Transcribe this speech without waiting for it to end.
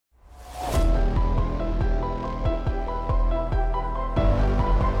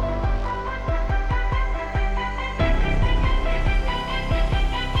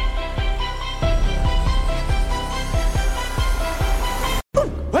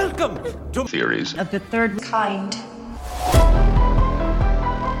Welcome to Theories of the Third Kind.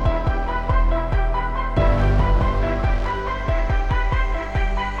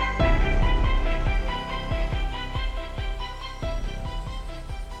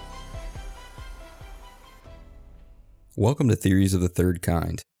 Welcome to Theories of the Third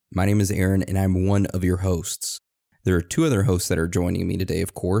Kind. My name is Aaron, and I'm one of your hosts. There are two other hosts that are joining me today,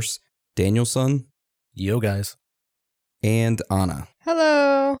 of course. Danielson. Yo, guys. And Anna.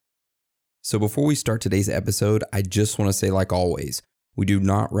 Hello. So before we start today's episode, I just want to say, like always, we do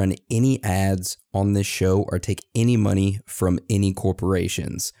not run any ads on this show or take any money from any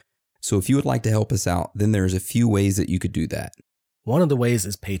corporations. So if you would like to help us out, then there's a few ways that you could do that. One of the ways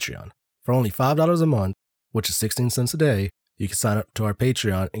is Patreon. For only $5 a month, which is 16 cents a day, you can sign up to our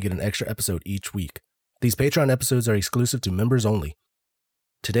Patreon and get an extra episode each week. These Patreon episodes are exclusive to members only.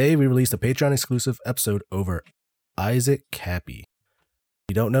 Today, we released a Patreon exclusive episode over Isaac Kappy.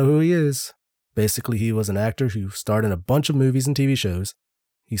 You don't know who he is. Basically, he was an actor who starred in a bunch of movies and TV shows.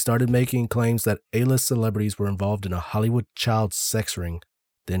 He started making claims that A-list celebrities were involved in a Hollywood child sex ring.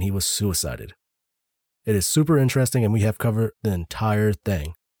 Then he was suicided. It is super interesting, and we have covered the entire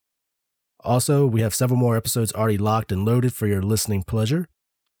thing. Also, we have several more episodes already locked and loaded for your listening pleasure,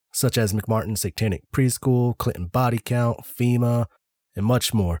 such as McMartin's Satanic Preschool, Clinton Body Count, FEMA, and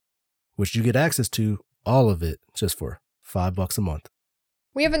much more, which you get access to, all of it, just for $5 a month.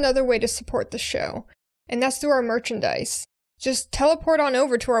 We have another way to support the show, and that's through our merchandise. Just teleport on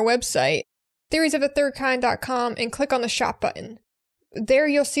over to our website, theoriesofthethirdkind.com, and click on the shop button. There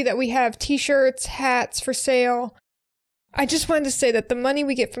you'll see that we have t-shirts, hats for sale. I just wanted to say that the money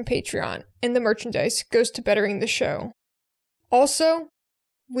we get from Patreon and the merchandise goes to bettering the show. Also,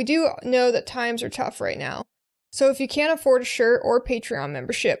 we do know that times are tough right now, so if you can't afford a shirt or Patreon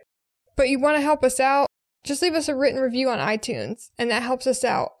membership, but you want to help us out, just leave us a written review on iTunes, and that helps us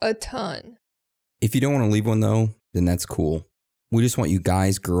out a ton. If you don't want to leave one, though, then that's cool. We just want you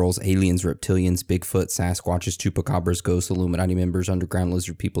guys, girls, aliens, reptilians, Bigfoot, Sasquatches, Chupacabras, ghosts, Illuminati members, underground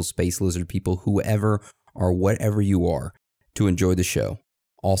lizard people, space lizard people, whoever or whatever you are, to enjoy the show.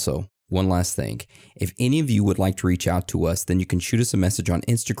 Also, one last thing. If any of you would like to reach out to us, then you can shoot us a message on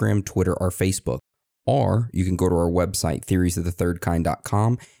Instagram, Twitter, or Facebook. Or you can go to our website,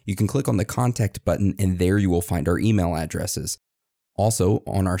 theoriesofthethirdkind.com. You can click on the contact button, and there you will find our email addresses. Also,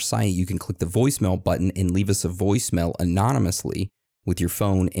 on our site, you can click the voicemail button and leave us a voicemail anonymously with your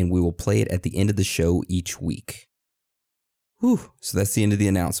phone, and we will play it at the end of the show each week. Whew, so that's the end of the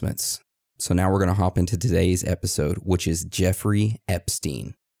announcements. So now we're going to hop into today's episode, which is Jeffrey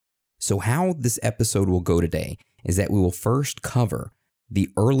Epstein. So how this episode will go today is that we will first cover the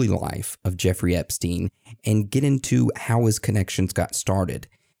early life of Jeffrey Epstein and get into how his connections got started.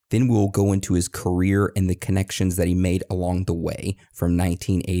 Then we'll go into his career and the connections that he made along the way from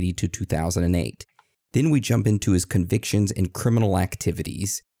 1980 to 2008. Then we jump into his convictions and criminal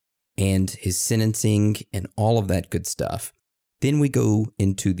activities and his sentencing and all of that good stuff. Then we go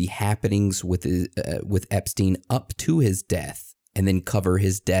into the happenings with Epstein up to his death and then cover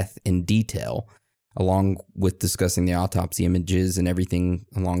his death in detail, along with discussing the autopsy images and everything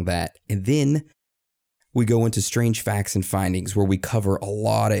along that. And then we go into strange facts and findings where we cover a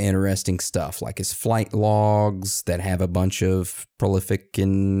lot of interesting stuff, like his flight logs that have a bunch of prolific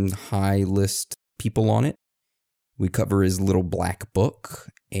and high list people on it. We cover his little black book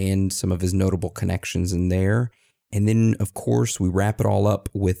and some of his notable connections in there. And then, of course, we wrap it all up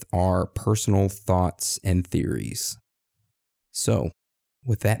with our personal thoughts and theories. So,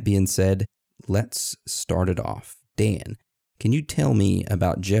 with that being said, let's start it off. Dan, can you tell me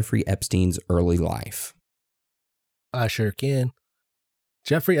about Jeffrey Epstein's early life? I sure can.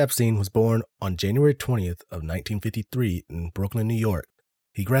 Jeffrey Epstein was born on January 20th of 1953 in Brooklyn, New York.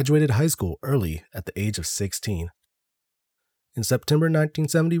 He graduated high school early at the age of 16. In September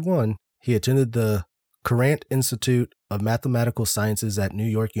 1971, he attended the Courant Institute of Mathematical Sciences at New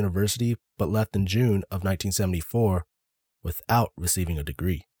York University, but left in June of 1974 without receiving a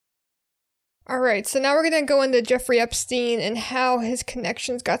degree. All right, so now we're going to go into Jeffrey Epstein and how his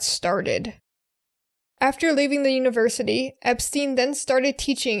connections got started. After leaving the university, Epstein then started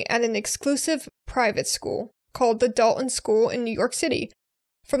teaching at an exclusive private school called the Dalton School in New York City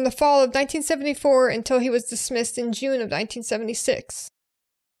from the fall of 1974 until he was dismissed in June of 1976.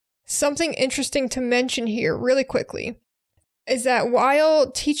 Something interesting to mention here really quickly is that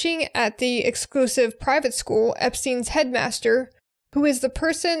while teaching at the exclusive private school, Epstein's headmaster, who is the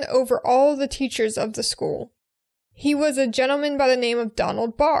person over all the teachers of the school, he was a gentleman by the name of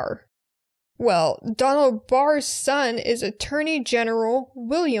Donald Barr. Well, Donald Barr's son is Attorney General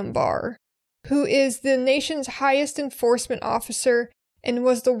William Barr, who is the nation's highest enforcement officer and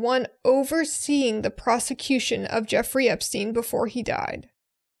was the one overseeing the prosecution of Jeffrey Epstein before he died.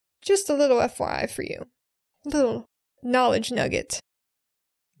 Just a little FYI for you. A little knowledge nugget.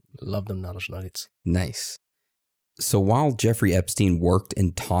 Love them knowledge nuggets. Nice. So while Jeffrey Epstein worked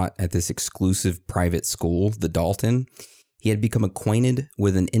and taught at this exclusive private school, the Dalton, he had become acquainted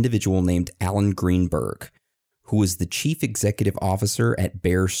with an individual named Alan Greenberg, who was the chief executive officer at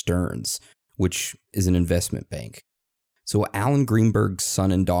Bear Stearns, which is an investment bank. So Alan Greenberg's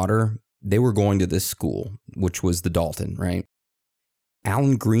son and daughter, they were going to this school, which was the Dalton, right?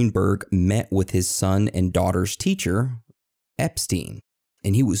 Alan Greenberg met with his son and daughter's teacher, Epstein,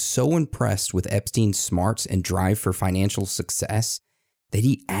 and he was so impressed with Epstein's smarts and drive for financial success that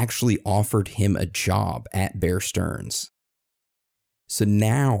he actually offered him a job at Bear Stearns. So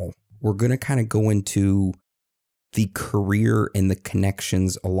now we're going to kind of go into the career and the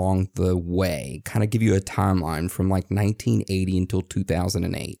connections along the way, kind of give you a timeline from like 1980 until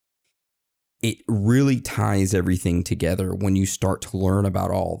 2008. It really ties everything together when you start to learn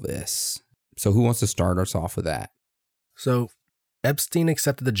about all this. So who wants to start us off with that? So Epstein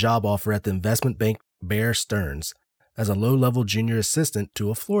accepted the job offer at the investment bank Bear Stearns as a low-level junior assistant to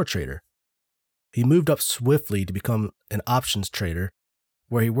a floor trader. He moved up swiftly to become an options trader,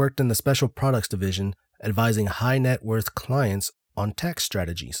 where he worked in the special products division, advising high net worth clients on tax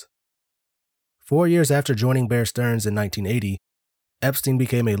strategies. 4 years after joining Bear Stearns in 1980, Epstein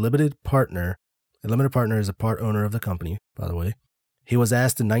became a limited partner. A limited partner is a part owner of the company, by the way. He was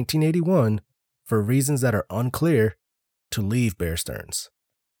asked in 1981, for reasons that are unclear, to leave Bear Stearns.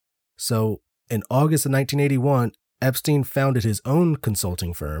 So, in August of 1981, Epstein founded his own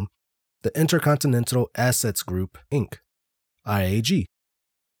consulting firm, the Intercontinental Assets Group, Inc., IAG,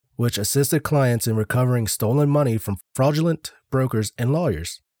 which assisted clients in recovering stolen money from fraudulent brokers and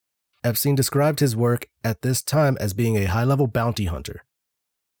lawyers. Epstein described his work at this time as being a high-level bounty hunter.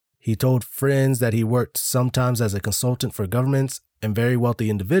 He told friends that he worked sometimes as a consultant for governments and very wealthy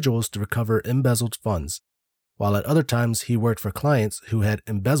individuals to recover embezzled funds, while at other times he worked for clients who had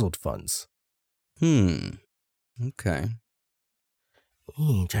embezzled funds. Okay.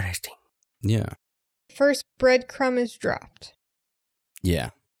 Interesting. Yeah. First breadcrumb is dropped.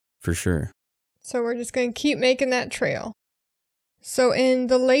 Yeah, for sure. So we're just going to keep making that trail. So in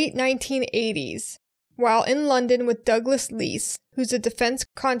the late 1980s, while in London with Douglas Leese, who's a defense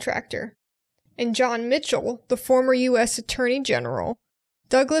contractor, and John Mitchell, the former U.S. Attorney General,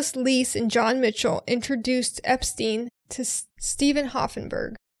 Douglas Leese and John Mitchell introduced Epstein to Stephen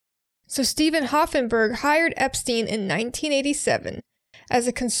Hoffenberg. So Stephen Hoffenberg hired Epstein in 1987 as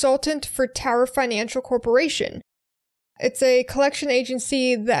a consultant for Tower Financial Corporation. It's a collection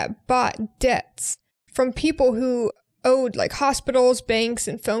agency that bought debts from people who owed like hospitals, banks,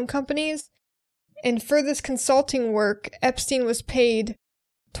 and phone companies. And for this consulting work, Epstein was paid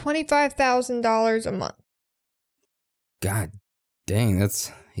 $25,000 a month. God dang,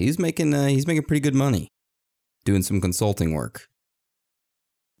 he's making pretty good money doing some consulting work.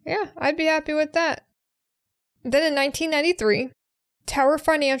 Yeah, I'd be happy with that. Then in 1993, Tower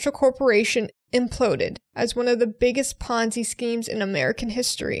Financial Corporation imploded as one of the biggest Ponzi schemes in American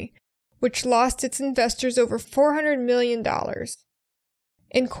history, which lost its investors over $400 million.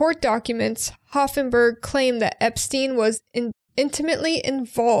 In court documents, Hoffenberg claimed that Epstein was intimately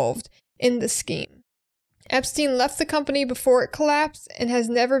involved in the scheme. Epstein left the company before it collapsed and has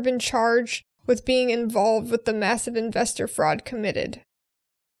never been charged with being involved with the massive investor fraud committed.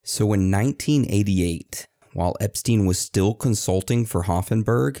 So in 1988, while Epstein was still consulting for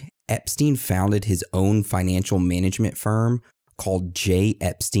Hoffenberg, Epstein founded his own financial management firm called J.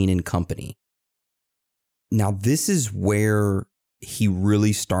 Epstein & Company. Now, this is where he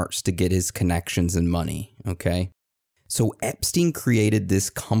really starts to get his connections and money, okay? So Epstein created this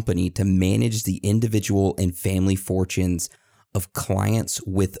company to manage the individual and family fortunes of clients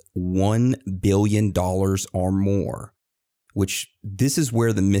with $1 billion or more, which this is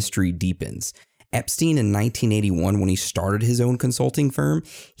where the mystery deepens. Epstein in 1981, when he started his own consulting firm,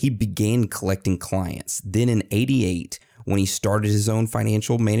 he began collecting clients. Then in 88, when he started his own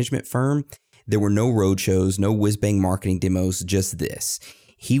financial management firm, there were no roadshows, no whiz-bang marketing demos, just this.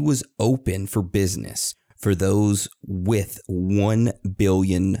 He was open for business for those with $1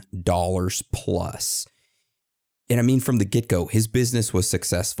 billion plus. And I mean, from the get-go, his business was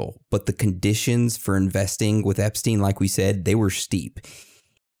successful, but the conditions for investing with Epstein, like we said, they were steep.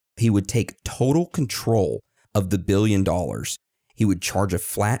 He would take total control of the $1 billion. He would charge a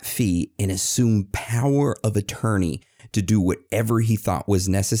flat fee and assume power of attorney to do whatever he thought was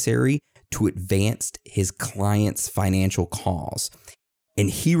necessary to advance his client's financial cause. And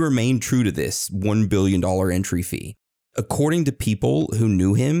he remained true to this $1 billion entry fee. according to people who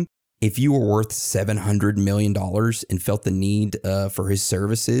knew him, if you were worth $700 million and felt the need for his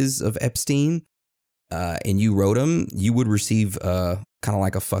services of Epstein, and you wrote him, you would receive kind of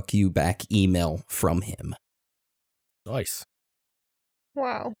like a fuck you back email from him. Nice.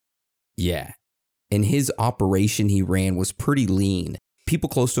 Wow. Yeah. And his operation he ran was pretty lean. People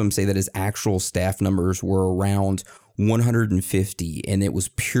close to him say that his actual staff numbers were around 150, and it was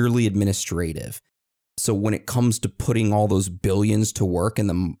purely administrative. So when it comes to putting all those billions to work in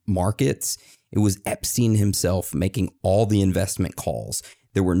the markets, it was Epstein himself making all the investment calls.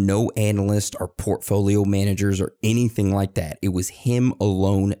 There were no analysts or portfolio managers or anything like that. It was him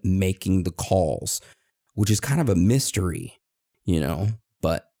alone making the calls, which is kind of a mystery,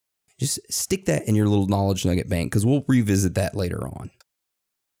 but just stick that in your little knowledge nugget bank because we'll revisit that later on.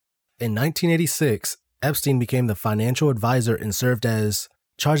 In 1986, Epstein became the financial advisor and served as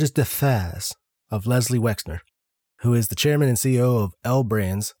charge d'affaires of Leslie Wexner, who is the chairman and CEO of L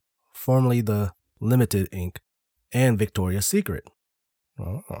Brands, formerly the Limited Inc., and Victoria's Secret.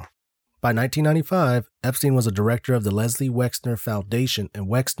 Oh. By 1995, Epstein was a director of the Leslie Wexner Foundation and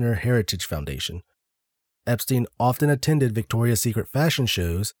Wexner Heritage Foundation. Epstein often attended Victoria's Secret fashion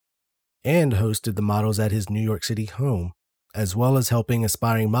shows and hosted the models at his New York City home, as well as helping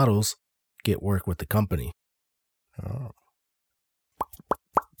aspiring models get work with the company. Oh.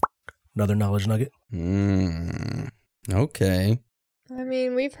 Another knowledge nugget? Okay. I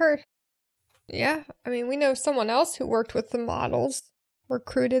mean, we've heard. Yeah, I mean, we know someone else who worked with the models,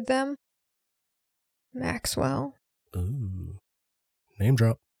 recruited them. Maxwell. Ooh. Name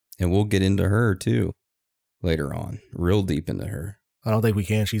drop. And we'll get into her, too, later on. Real deep into her. I don't think we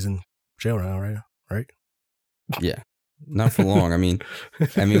can. She's in jail now, right? Yeah. Not for long. I mean,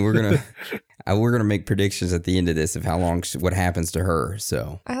 we're gonna make predictions at the end of this of how long what happens to her.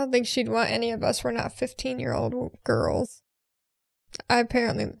 So I don't think she'd want any of us. We're not 15-year-old girls. I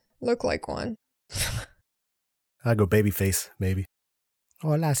apparently look like one. I'd go baby face, maybe.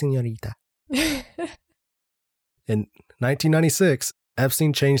 Hola, señorita. In 1996,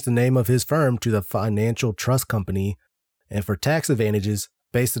 Epstein changed the name of his firm to the Financial Trust Company, and for tax advantages,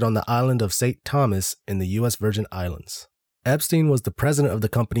 based it on the island of St. Thomas in the U.S. Virgin Islands. Epstein was the president of the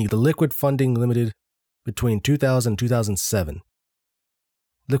company The Liquid Funding Limited between 2000 and 2007.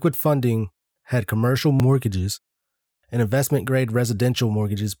 Liquid Funding had commercial mortgages and investment-grade residential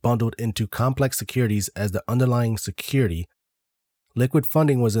mortgages bundled into complex securities as the underlying security. Liquid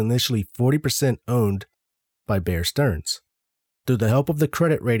Funding was initially 40% owned by Bear Stearns. Through the help of the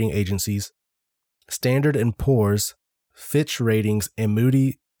credit rating agencies, Standard & Poor's, Fitch Ratings, and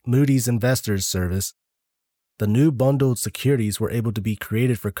Moody's Investors Service, the new bundled securities were able to be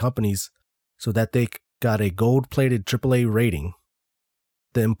created for companies so that they got a gold-plated AAA rating.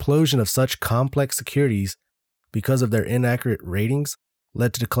 The implosion of such complex securities because of their inaccurate ratings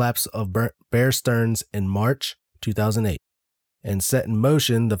led to the collapse of Bear Stearns in March 2008 and set in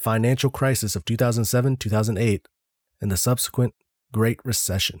motion the financial crisis of 2007-2008 and the subsequent Great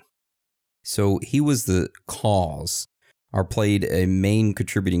Recession. So he was the cause or played a main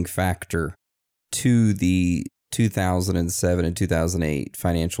contributing factor to the 2007 and 2008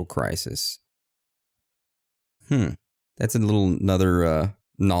 financial crisis. That's another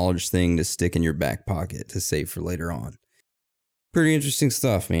knowledge thing to stick in your back pocket to save for later on. Pretty interesting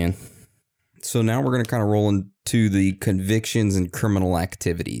stuff, man. So now we're going to kind of roll into the convictions and criminal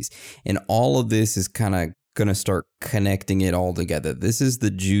activities. And all of this is kind of going to start connecting it all together. This is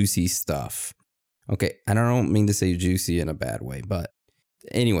the juicy stuff. Okay, I don't mean to say juicy in a bad way, but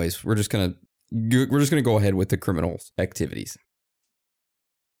anyways, we're just gonna go ahead with the criminal activities.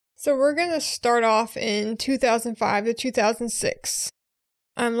 So we're gonna start off in 2005 to 2006.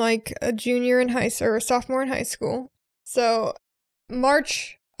 I'm like a junior in or a sophomore in high school. So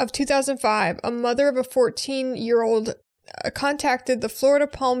March of 2005, a mother of a 14-year-old contacted the Florida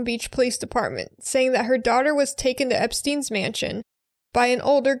Palm Beach Police Department saying that her daughter was taken to Epstein's mansion by an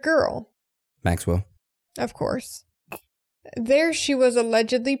older girl. Maxwell. Of course. There she was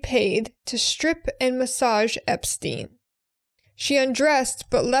allegedly paid to strip and massage Epstein. She undressed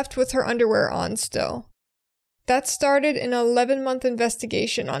but left with her underwear on still. That started an 11-month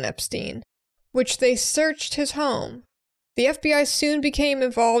investigation on Epstein, which they searched his home. The FBI soon became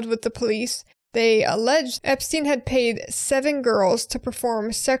involved with the police. They alleged Epstein had paid 7 girls to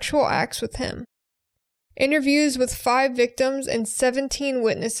perform sexual acts with him. Interviews with 5 victims and 17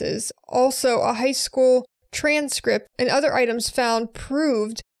 witnesses, also a high school transcript and other items found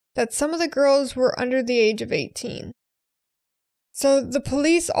proved that some of the girls were under the age of 18. So the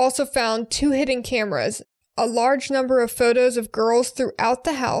police also found 2 hidden cameras, a large number of photos of girls throughout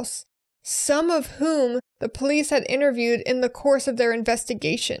the house, some of whom the police had interviewed in the course of their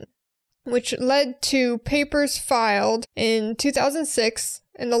investigation, which led to papers filed in 2006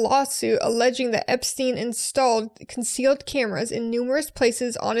 in the lawsuit alleging that Epstein installed concealed cameras in numerous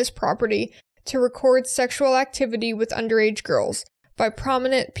places on his property to record sexual activity with underage girls by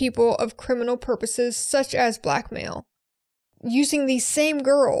prominent people of criminal purposes such as blackmail. Using these same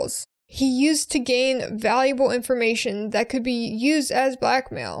girls, he used to gain valuable information that could be used as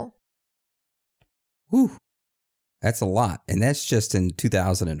blackmail. Whew. That's a lot. And that's just in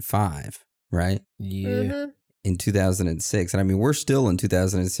 2005, right? Yeah. Mm-hmm. In 2006. And I mean, we're still in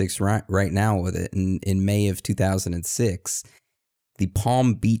 2006 right now with it. In May of 2006, the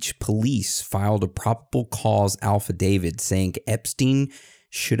Palm Beach police filed a probable cause affidavit saying Epstein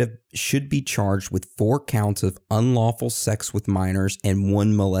should be charged with 4 counts of unlawful sex with minors and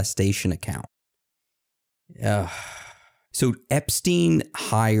 1 molestation account. So Epstein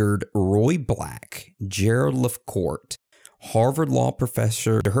hired Roy Black, Gerald LaCourte, Harvard law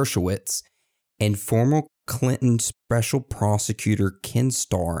professor Dershowitz, and former Clinton special prosecutor Ken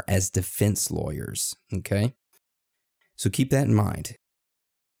Starr as defense lawyers. Okay? So keep that in mind.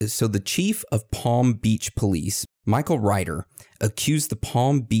 So the chief of Palm Beach Police, Michael Ryder, accused the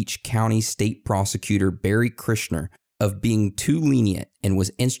Palm Beach County State Prosecutor Barry Krishner of being too lenient and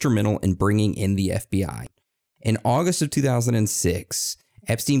was instrumental in bringing in the FBI. In August of 2006,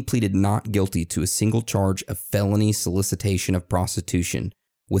 Epstein pleaded not guilty to a single charge of felony solicitation of prostitution,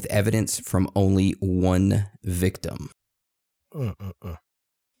 with evidence from only 1 victim.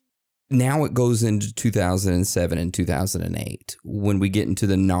 Now it goes into 2007 and 2008 when we get into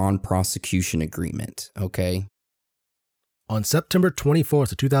the non-prosecution agreement, okay? On September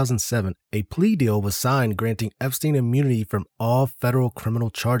 24th of 2007, a plea deal was signed granting Epstein immunity from all federal criminal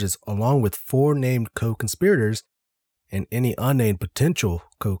charges, along with 4 named co-conspirators and any unnamed potential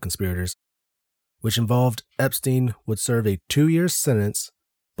co-conspirators, which involved Epstein would serve a 2-year sentence,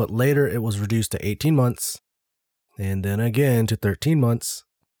 but later it was reduced to 18 months, and then again to 13 months.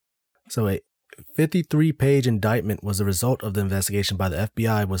 So a 53-page indictment was the result of the investigation by the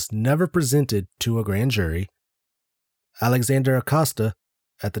FBI was never presented to a grand jury. Alexander Acosta,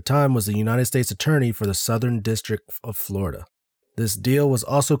 at the time, was the United States Attorney for the Southern District of Florida. This deal was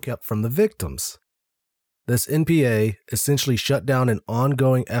also kept from the victims. This NPA essentially shut down an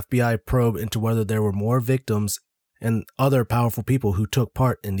ongoing FBI probe into whether there were more victims and other powerful people who took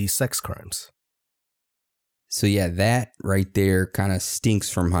part in these sex crimes. So yeah, that right there kind of stinks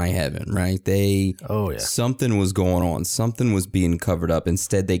from high heaven, right? Something was going on. Something was being covered up.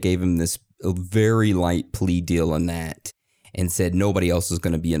 Instead, they gave him this very light plea deal on that and said nobody else is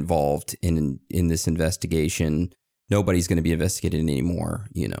going to be involved in this investigation. Nobody's going to be investigated anymore.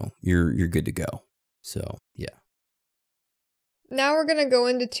 You know, you're good to go. So, yeah. Now we're going to go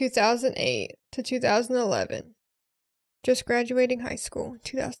into 2008 to 2011. Just graduating high school,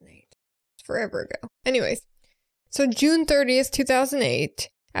 2008. It's forever ago. Anyways, so June 30th, 2008,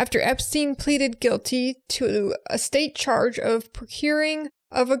 after Epstein pleaded guilty to a state charge of procuring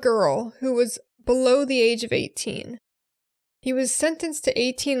of a girl who was below the age of 18. He was sentenced to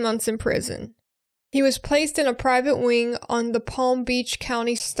 18 months in prison. He was placed in a private wing on the Palm Beach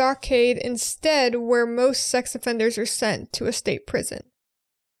County Stockade instead, where most sex offenders are sent to a state prison.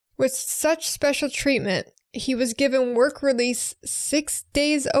 With such special treatment, he was given work release 6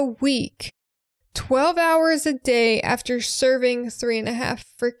 days a week, 12 hours a day after serving 3.5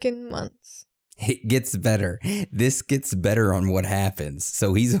 freaking months. It gets better. This gets better on what happens.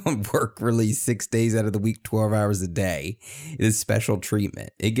 So he's on work release 6 days out of the week, 12 hours a day. It is special treatment.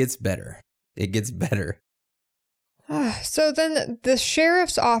 It gets better. It gets better. So then the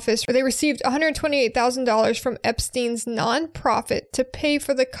sheriff's office, they received $128,000 from Epstein's nonprofit to pay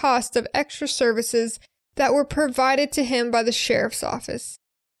for the cost of extra services that were provided to him by the sheriff's office,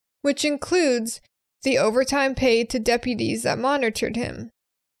 which includes the overtime paid to deputies that monitored him.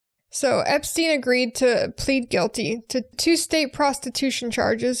 So Epstein agreed to plead guilty to 2 state prostitution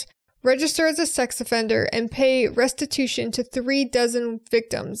charges, register as a sex offender, and pay restitution to 36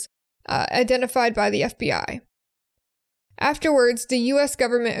 victims identified by the FBI. Afterwards, the U.S.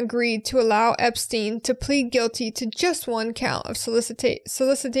 government agreed to allow Epstein to plead guilty to just 1 count of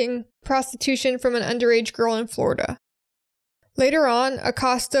soliciting prostitution from an underage girl in Florida. Later on,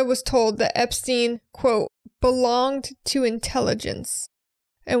 Acosta was told that Epstein, quote, belonged to intelligence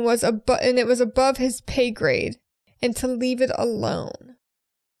and it was above his pay grade, and to leave it alone.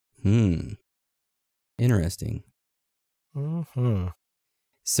 Interesting. Mm-hmm.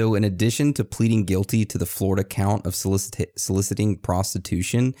 So in addition to pleading guilty to the Florida count of soliciting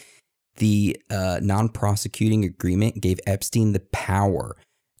prostitution, the non-prosecuting agreement gave Epstein the power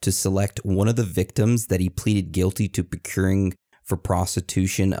to select one of the victims that he pleaded guilty to procuring for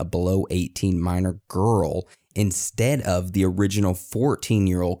prostitution a below 18 minor girl instead of the original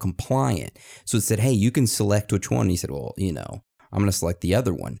 14-year-old compliant. So it said, hey, you can select which one. He said, well, I'm going to select the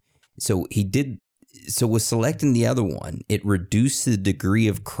other one. So he did. So with selecting the other one, it reduced the degree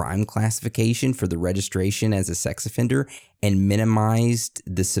of crime classification for the registration as a sex offender and minimized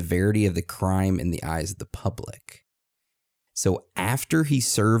the severity of the crime in the eyes of the public. So after he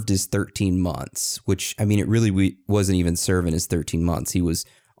served his 13 months, which, it really wasn't even serving his 13 months. He was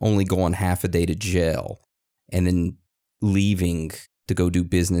only going half a day to jail and then leaving to go do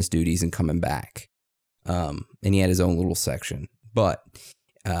business duties and coming back. And he had his own little section. But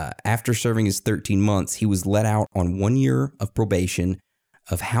after serving his 13 months, he was let out on 1 year of probation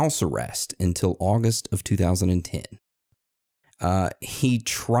of house arrest until August of 2010. He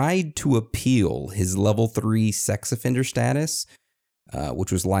tried to appeal his level 3 sex offender status,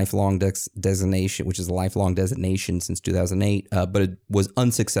 which was lifelong designation, which is a lifelong designation since 2008, but it was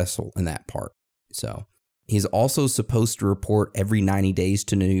unsuccessful in that part. So he's also supposed to report every 90 days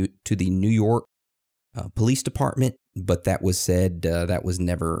to the New York police department, but that was said that was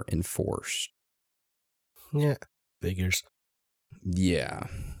never enforced. Yeah, figures. Yeah.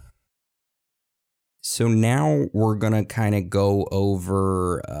 So now we're gonna kind of go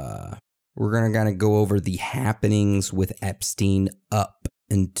over the happenings with Epstein up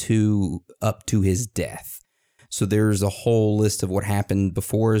to his death. So there's a whole list of what happened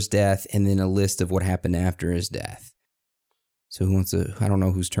before his death, and then a list of what happened after his death. So who wants to? I don't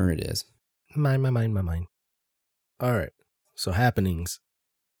know whose turn it is. Mine. All right. So happenings.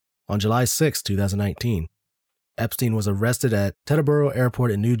 On July 6, 2019, Epstein was arrested at Teterboro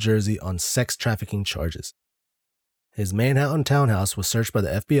Airport in New Jersey on sex trafficking charges. His Manhattan townhouse was searched by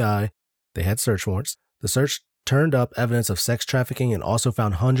the FBI. They had search warrants. The search turned up evidence of sex trafficking and also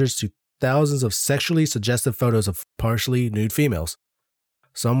found hundreds to thousands of sexually suggestive photos of partially nude females.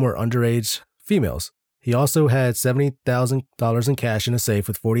 Some were underage females. He also had $70,000 in cash in a safe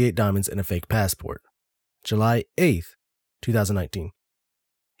with 48 diamonds and a fake passport. July 8th, 2019.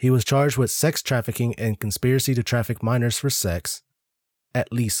 He was charged with sex trafficking and conspiracy to traffic minors for sex.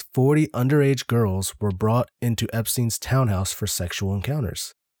 At least 40 underage girls were brought into Epstein's townhouse for sexual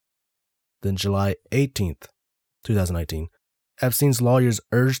encounters. Then July 18th, 2019, Epstein's lawyers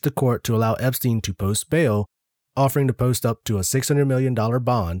urged the court to allow Epstein to post bail, offering to post up to a $600 million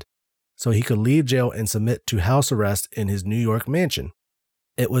bond so he could leave jail and submit to house arrest in his New York mansion.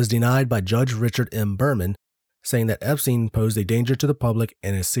 It was denied by Judge Richard M. Berman, saying that Epstein posed a danger to the public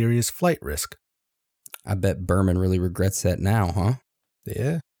and a serious flight risk. I bet Berman really regrets that now, huh?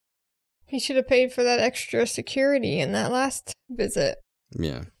 Yeah. He should have paid for that extra security in that last visit.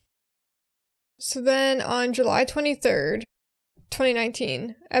 Yeah. So then on July 23rd,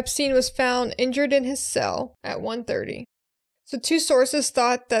 2019, Epstein was found injured in his cell at 1:30. So 2 sources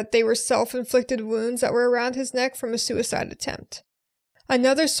thought that they were self-inflicted wounds that were around his neck from a suicide attempt.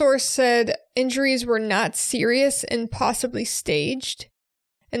 Another source said injuries were not serious and possibly staged.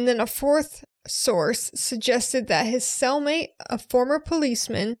 And then a 4th source suggested that his cellmate, a former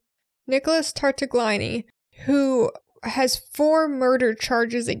policeman, Nicholas Tartaglini, who has 4 murder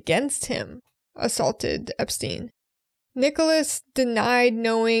charges against him, assaulted Epstein. Nicholas denied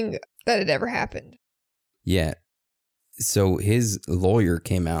knowing that it ever happened. Yeah. So his lawyer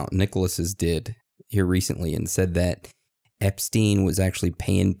came out, Nicholas's did, here recently and said that Epstein was actually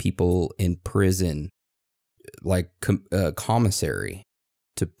paying people in prison, like commissary,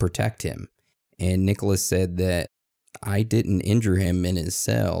 to protect him. And Nicholas said that I didn't injure him in his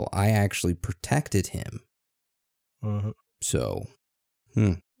cell. I actually protected him. Mm-hmm. So,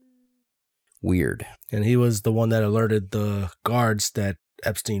 weird. And he was the one that alerted the guards that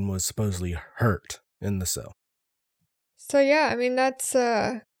Epstein was supposedly hurt in the cell. So yeah, I mean, that's,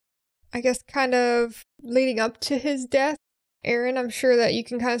 I guess, kind of leading up to his death. Aaron, I'm sure that you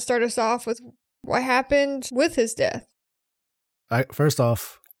can kind of start us off with what happened with his death. First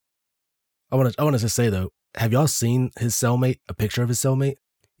off, I want to just say, though, have y'all seen his cellmate, a picture of his cellmate?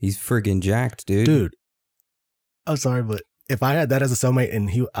 He's friggin' jacked, dude. Dude, I'm sorry, but if I had that as a cellmate and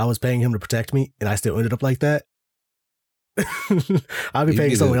I was paying him to protect me and I still ended up like that, I'd be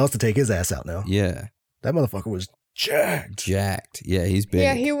paying someone else to take his ass out now. Yeah. That motherfucker was jacked. Yeah, he's big.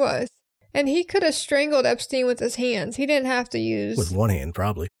 Yeah, he was. And he could have strangled Epstein with his hands. He didn't have to use... With one hand,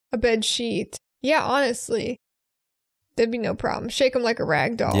 probably. ...a bed sheet. Yeah, honestly. There'd be no problem. Shake him like a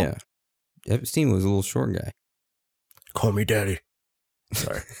rag doll. Yeah. Epstein was a little short guy. Call me daddy.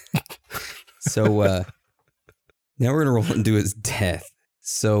 Sorry. So, now we're going to roll into his death.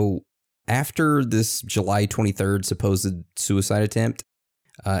 So, after this July 23rd supposed suicide attempt,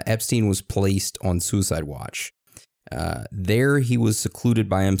 Epstein was placed on suicide watch. There, he was secluded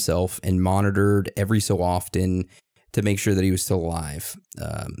by himself and monitored every so often to make sure that he was still alive.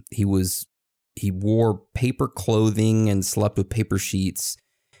 He wore paper clothing and slept with paper sheets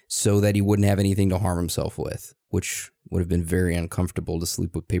so that he wouldn't have anything to harm himself with, which would have been very uncomfortable to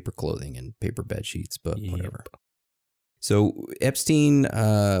sleep with paper clothing and paper bed sheets, but whatever. So Epstein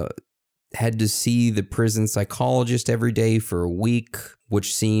had to see the prison psychologist every day for a week,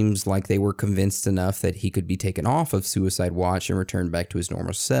 which seems like they were convinced enough that he could be taken off of suicide watch and returned back to his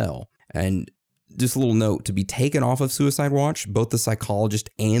normal cell. And just a little note, to be taken off of suicide watch, both the psychologist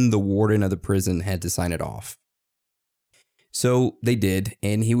and the warden of the prison had to sign it off. So they did,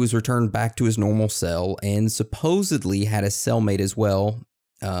 and he was returned back to his normal cell and supposedly had a cellmate as well,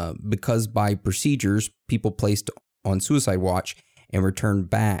 because by procedures, people placed on suicide watch and returned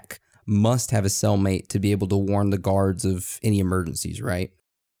back must have a cellmate to be able to warn the guards of any emergencies, right?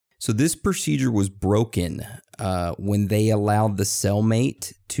 So this procedure was broken when they allowed the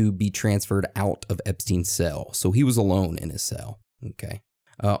cellmate to be transferred out of Epstein's cell. So he was alone in his cell. Okay.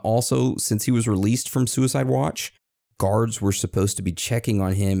 Also, since he was released from suicide watch, guards were supposed to be checking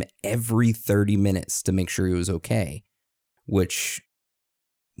on him every 30 minutes to make sure he was okay, which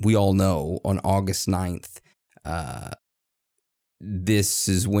we all know on August 9th, this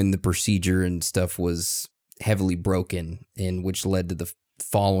is when the procedure and stuff was heavily broken, and which led to the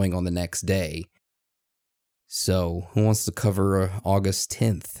following on the next day. So who wants to cover August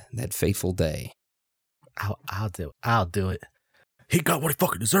 10th, that fateful day? I'll do it. He got what he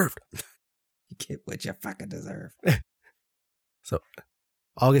fucking deserved. You get what you fucking deserve. So,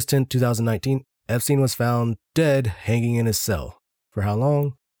 August 10th, 2019, Epstein was found dead hanging in his cell. For how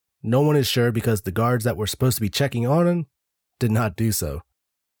long? No one is sure because the guards that were supposed to be checking on him did not do so.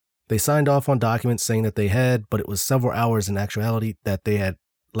 They signed off on documents saying that they had, but it was several hours in actuality that they had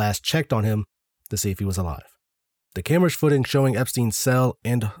last checked on him to see if he was alive. The camera's footage showing Epstein's cell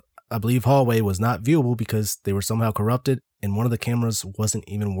and, I believe, hallway was not viewable because they were somehow corrupted and one of the cameras wasn't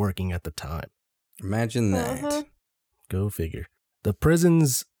even working at the time. Imagine that. Go figure. The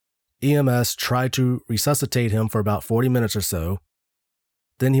prison's EMS tried to resuscitate him for about 40 minutes or so.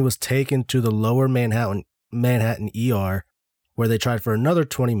 Then he was taken to the lower Manhattan ER, where they tried for another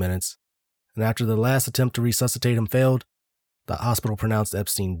 20 minutes. And after the last attempt to resuscitate him failed, the hospital pronounced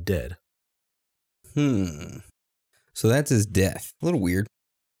Epstein dead. So that's his death. A little weird,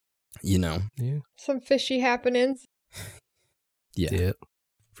 you know. Yeah. Some fishy happenings. Yeah,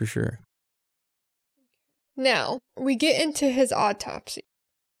 for sure. Now, we get into his autopsy.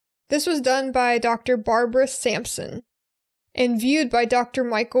 This was done by Dr. Barbara Sampson and viewed by Dr.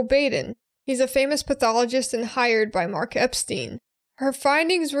 Michael Baden. He's a famous pathologist and hired by Mark Epstein. Her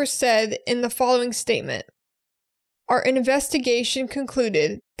findings were said in the following statement. Our investigation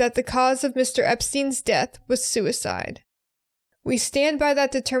concluded that the cause of Mr. Epstein's death was suicide. We stand by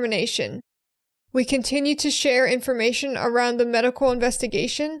that determination. We continue to share information around the medical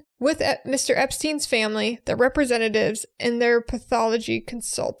investigation with Mr. Epstein's family, their representatives, and their pathology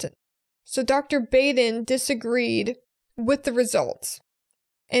consultant. So Dr. Baden disagreed with the results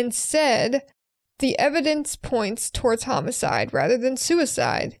and said the evidence points towards homicide rather than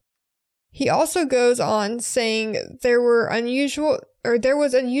suicide. He also goes on saying there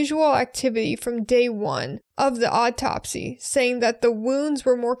was unusual activity from day one of the autopsy, saying that the wounds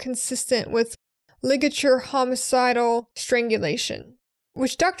were more consistent with ligature homicidal strangulation,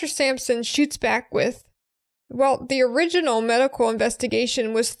 which Dr. Sampson shoots back with, well, the original medical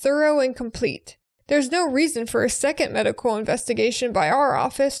investigation was thorough and complete. There's no reason for a second medical investigation by our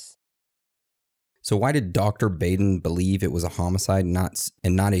office. So why did Dr. Baden believe it was a homicide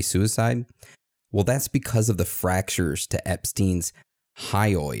and not a suicide? Well, that's because of the fractures to Epstein's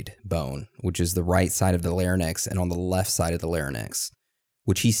hyoid bone, which is the right side of the larynx and on the left side of the larynx,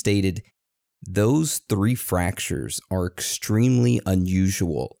 which he stated those 3 fractures are extremely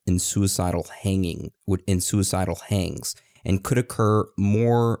unusual in suicidal hangs and could occur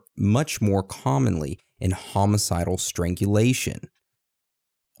much more commonly in homicidal strangulation.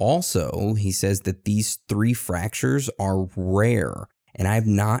 Also, he says that these 3 fractures are rare, and I've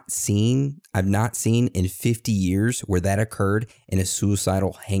not seen in 50 years where that occurred in a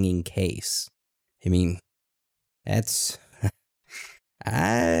suicidal hanging case. I mean, that's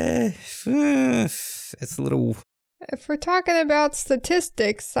it's a little... If we're talking about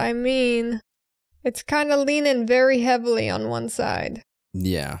statistics, I mean, it's kind of leaning very heavily on one side.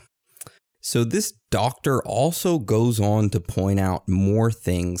 Yeah. So this doctor also goes on to point out more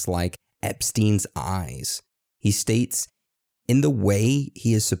things like Epstein's eyes. He states, in the way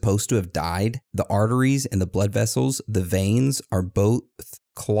he is supposed to have died, the arteries and the blood vessels, the veins are both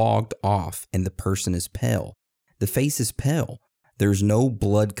clogged off and the person is pale. The face is pale. There's no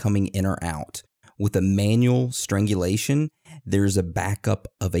blood coming in or out. With a manual strangulation, there's a backup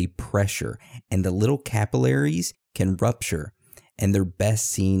of a pressure, and the little capillaries can rupture, and they're best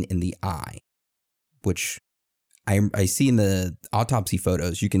seen in the eye, which I see in the autopsy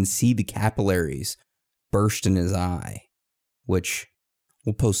photos. You can see the capillaries burst in his eye, which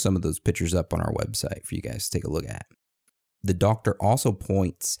we'll post some of those pictures up on our website for you guys to take a look at. The doctor also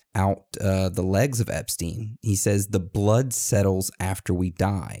points out the legs of Epstein. He says the blood settles after we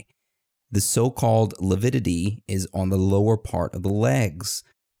die. The so-called lividity is on the lower part of the legs.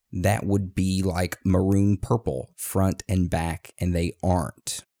 That would be like maroon purple, front and back, and they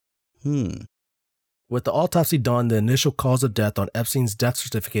aren't. With the autopsy done, the initial cause of death on Epstein's death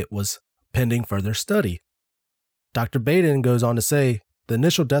certificate was pending further study. Dr. Baden goes on to say, the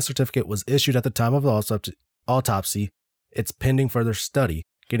initial death certificate was issued at the time of the autopsy. It's pending further study,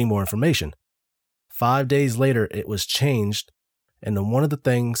 getting more information. 5 days later, it was changed, and then one of the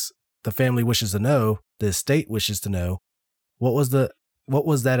things the family wishes to know, the estate wishes to know, what was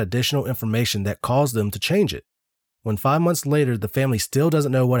that additional information that caused them to change it? When 5 months later, the family still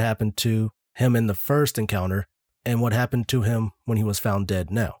doesn't know what happened to him in the first encounter and what happened to him when he was found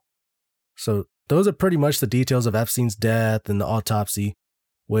dead now. So those are pretty much the details of Epstein's death and the autopsy,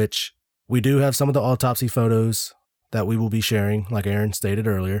 which we do have some of the autopsy photos that we will be sharing, like Aaron stated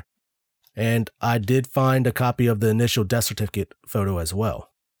earlier. And I did find a copy of the initial death certificate photo as well.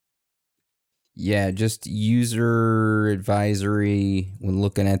 Yeah, just user advisory when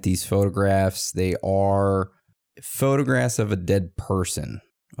looking at these photographs. They are photographs of a dead person,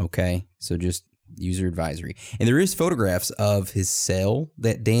 okay? So just user advisory. And there is photographs of his cell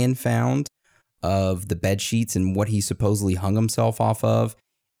that Dan found, of the bed sheets and what he supposedly hung himself off of,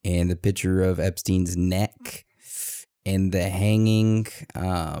 and the picture of Epstein's neck and the hanging.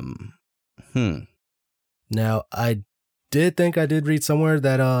 Now, I did read somewhere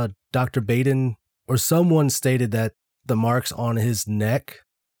that Dr. Baden or someone stated that the marks on his neck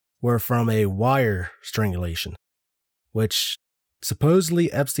were from a wire strangulation, which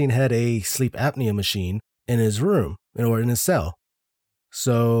supposedly Epstein had a sleep apnea machine in his room or in his cell.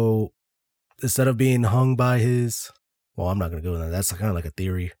 So instead of being hung by his, well, I'm not going to go into that. That's kind of like a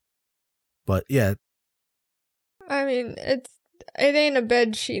theory. But yeah. I mean, it ain't a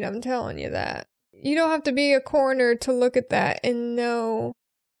bed sheet, I'm telling you that. You don't have to be a coroner to look at that and know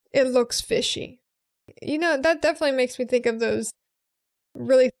it looks fishy. You know, that definitely makes me think of those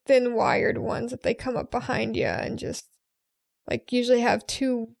really thin wired ones that they come up behind you and just like usually have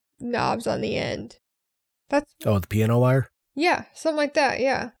two knobs on the end. The piano wire? Yeah, something like that,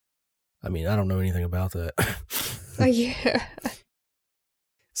 yeah. I mean, I don't know anything about that. Yeah.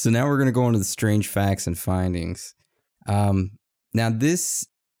 So now we're going to go into the strange facts and findings. Now this,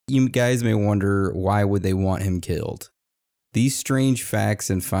 you guys may wonder, why would they want him killed? These strange facts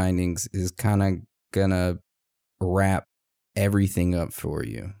and findings is kind of going to wrap everything up for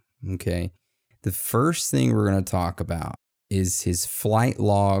you, okay? The first thing we're going to talk about is his flight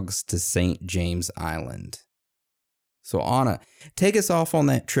logs to St. James Island. So Anna, take us off on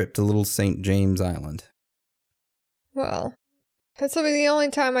that trip to little St. James Island. Well, this will be the only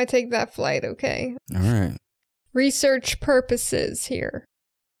time I take that flight, okay? All right. Research purposes here.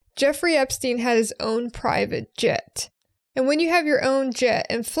 Jeffrey Epstein had his own private jet. And when you have your own jet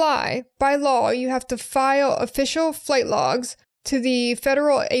and fly, by law, you have to file official flight logs to the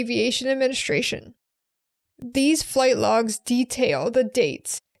Federal Aviation Administration. These flight logs detail the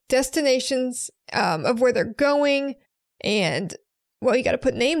dates, destinations of where they're going, and, well, you got to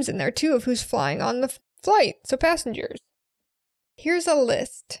put names in there, too, of who's flying on the flight, so passengers. Here's a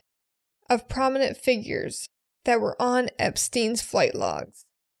list of prominent figures that were on Epstein's flight logs.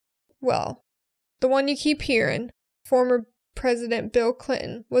 Well, the one you keep hearing, former President Bill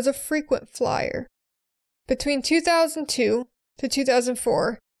Clinton, was a frequent flyer. Between 2002 to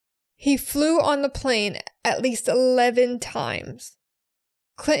 2004, he flew on the plane at least 11 times.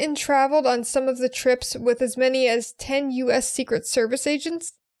 Clinton traveled on some of the trips with as many as 10 U.S. Secret Service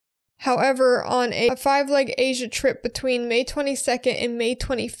agents. However, on a 5-leg Asia trip between May 22nd and May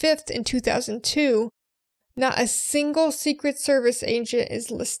 25th in 2002, not a single Secret Service agent is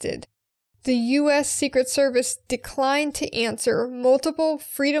listed. The U.S. Secret Service declined to answer multiple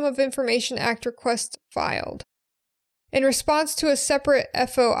Freedom of Information Act requests filed. In response to a separate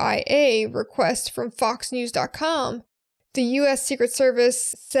FOIA request from FoxNews.com, the U.S. Secret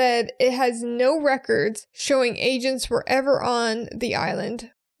Service said it has no records showing agents were ever on the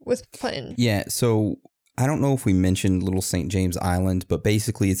island with Clinton. Yeah, so I don't know if we mentioned Little St. James Island, but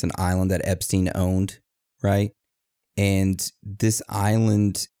basically it's an island that Epstein owned, right? And this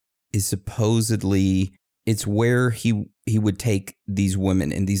island is supposedly, it's where he would take these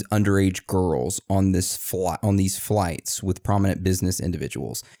women and these underage girls on these flights with prominent business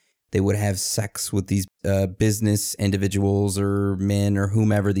individuals. They would have sex with these business individuals or men or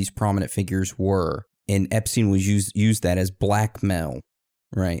whomever these prominent figures were. And Epstein was used that as blackmail,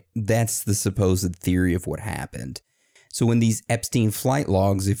 right? That's the supposed theory of what happened. So in these Epstein flight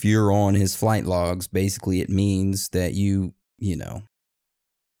logs, if you're on his flight logs, basically it means that you know.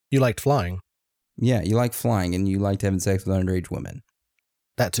 You liked flying. Yeah, you like flying and you liked having sex with underage women.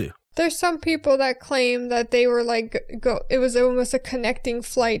 That too. There's some people that claim that they were like, it was almost a connecting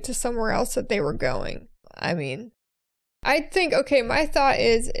flight to somewhere else that they were going. I mean, I think, okay, my thought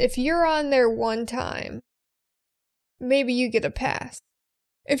is if you're on there one time, maybe you get a pass.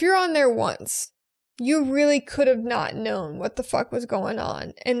 If you're on there once, you really could have not known what the fuck was going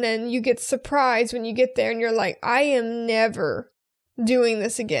on. And then you get surprised when you get there and you're like, I am never doing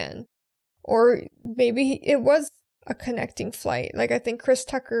this again. Or maybe it was a connecting flight. Like I think Chris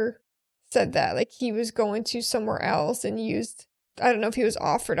Tucker said that, like he was going to somewhere else and used, I don't know if he was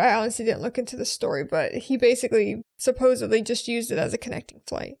offered. I honestly didn't look into the story, but he basically supposedly just used it as a connecting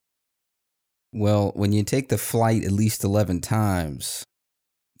flight. Well, when you take the flight at least 11 times,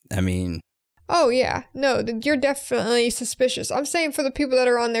 I mean... Oh, yeah. No, you're definitely suspicious. I'm saying for the people that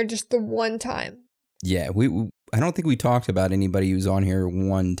are on there just the one time. Yeah, I don't think we talked about anybody who's on here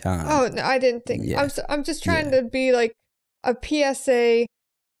one time. Oh, no, I didn't think. Yeah. I'm just trying to be like a PSA.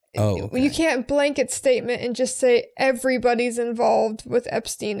 Oh, okay. You can't blanket statement and just say everybody's involved with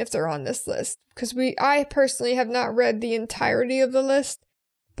Epstein if they're on this list. Because I personally have not read the entirety of the list,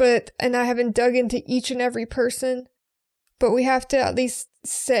 and I haven't dug into each and every person. But we have to at least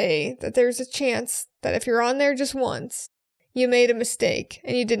say that there's a chance that if you're on there just once, you made a mistake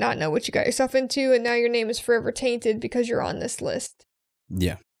and you did not know what you got yourself into, and now your name is forever tainted because you're on this list.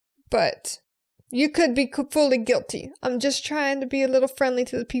 Yeah. But you could be fully guilty. I'm just trying to be a little friendly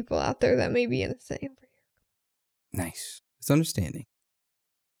to the people out there that may be in the same. Nice. It's understanding.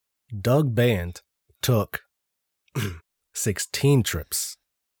 Doug Band took 16 trips.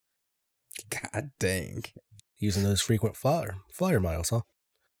 God dang. Using those frequent flyer miles, huh?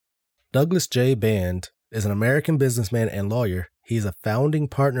 Douglas J. Band is an American businessman and lawyer. He's a founding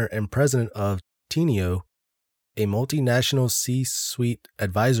partner and president of Teneo, a multinational C-suite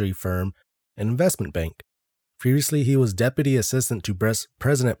advisory firm and investment bank. Previously, he was deputy assistant to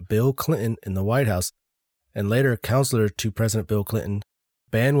President Bill Clinton in the White House and later counselor to President Bill Clinton.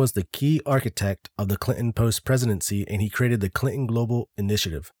 Band was the key architect of the Clinton post-presidency, and he created the Clinton Global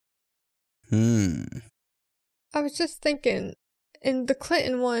Initiative. I was just thinking, in the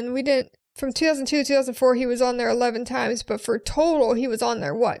Clinton one, we didn't, from 2002 to 2004, he was on there 11 times, but for total, he was on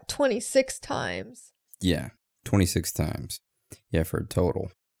there, 26 times? Yeah, 26 times. Yeah, for a total.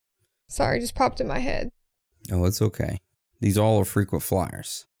 Sorry, just popped in my head. Oh, it's okay. These all are frequent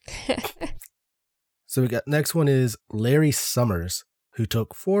flyers. So we got, next one is Larry Summers, who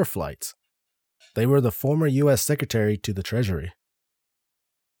took 4 flights. They were the former U.S. Secretary to the Treasury.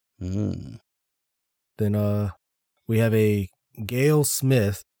 Then we have a Gail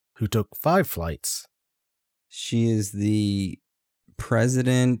Smith who took 5 flights. She is the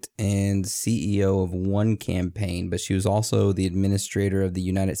president and CEO of one campaign, but she was also the administrator of the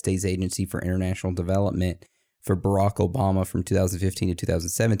United States Agency for International Development for Barack Obama from 2015 to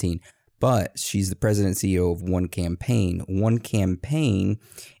 2017. But she's the president and CEO of One Campaign. One Campaign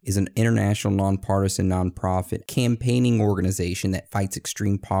is an international nonpartisan nonprofit campaigning organization that fights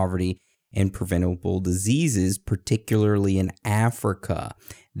extreme poverty and preventable diseases, particularly in Africa.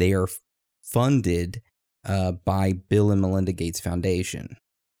 They are funded by Bill and Melinda Gates Foundation.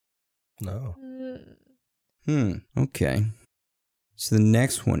 No. Okay. So the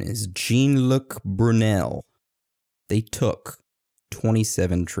next one is Jean-Luc Brunel. They took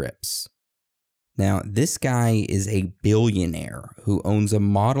 27 trips. Now, this guy is a billionaire who owns a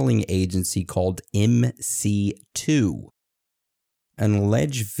modeling agency called MC2. An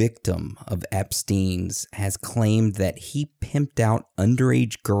alleged victim of Epstein's has claimed that he pimped out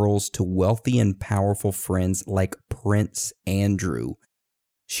underage girls to wealthy and powerful friends like Prince Andrew.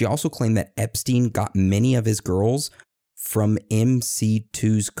 She also claimed that Epstein got many of his girls from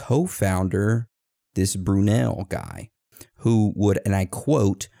MC2's co-founder, this Brunel guy, who would, and I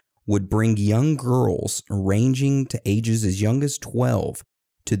quote, would bring young girls ranging to ages as young as 12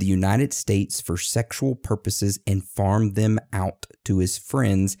 to the United States for sexual purposes and farm them out to his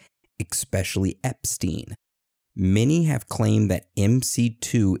friends, especially Epstein. Many have claimed that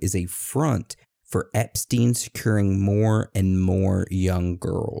MC2 is a front for Epstein securing more and more young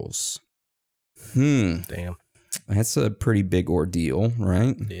girls. Damn. That's a pretty big ordeal,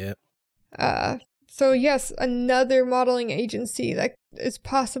 right? Yeah. So yes, another modeling agency that is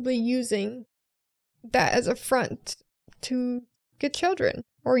possibly using that as a front to get children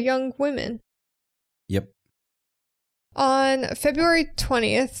or young women. Yep. On February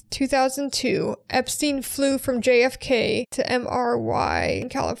 20th, 2002, Epstein flew from JFK to MRY in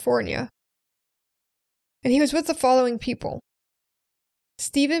California. And he was with the following people.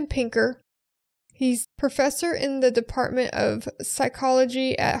 Steven Pinker. He's professor in the Department of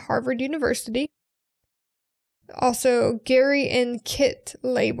Psychology at Harvard University. Also, Gary and Kit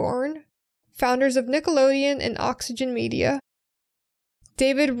Laybourne, founders of Nickelodeon and Oxygen Media.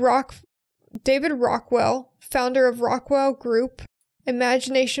 David Rockwell, founder of Rockwell Group,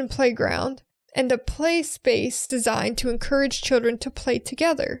 Imagination Playground, and a play space designed to encourage children to play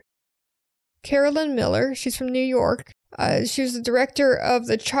together. Carolyn Miller, she's from New York. She was the director of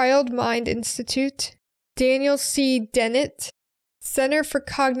the Child Mind Institute. Daniel C. Dennett, Center for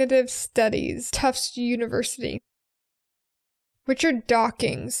Cognitive Studies, Tufts University. Richard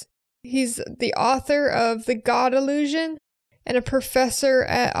Dawkins, he's the author of The God Illusion and a professor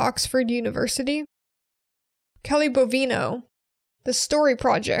at Oxford University. Kelly Bovino, The Story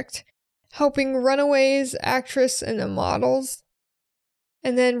Project, helping runaways, actress, and the models.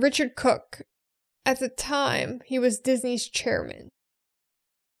 And then Richard Cook. At the time, he was Disney's chairman.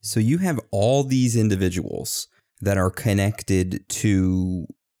 So you have all these individuals that are connected to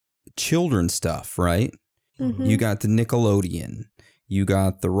children's stuff, right? Mm-hmm. You got the Nickelodeon. You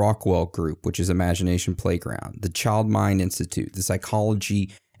got the Rockwell Group, which is Imagination Playground, the Child Mind Institute, the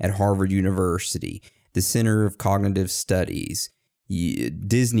Psychology at Harvard University, the Center of Cognitive Studies,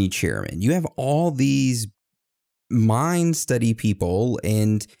 Disney chairman. You have all these mind study people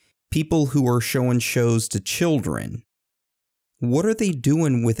and people who are showing shows to children. What are they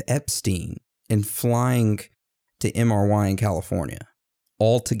doing with Epstein and flying to MRY in California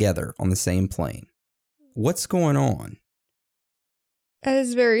all together on the same plane? What's going on? That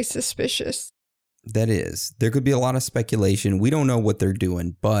is very suspicious. That is. There could be a lot of speculation. We don't know what they're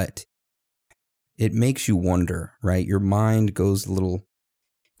doing, but it makes you wonder, right? Your mind goes a little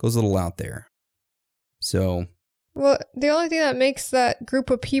out there. So, well, the only thing that makes that group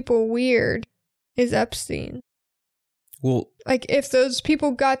of people weird is Epstein. well, Like, if those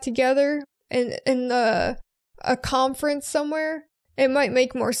people got together in a conference somewhere, it might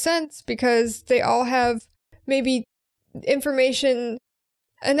make more sense because they all have maybe information,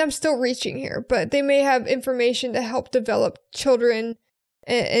 and I'm still reaching here, but they may have information to help develop children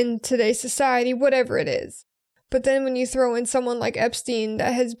in today's society, whatever it is. But then when you throw in someone like Epstein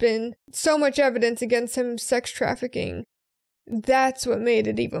that has been so much evidence against him sex trafficking, that's what made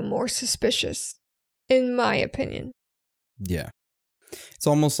it even more suspicious, in my opinion. yeah. It's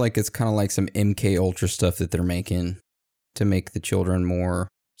almost like it's kind of like some MK Ultra stuff that they're making to make the children more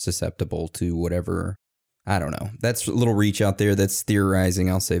susceptible to whatever. I don't know. That's a little reach out there. That's theorizing.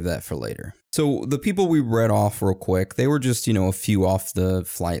 I'll save that for later. So the people we read off real quick, they were just, a few off the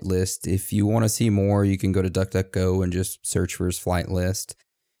flight list. If you want to see more, you can go to DuckDuckGo and just search for his flight list.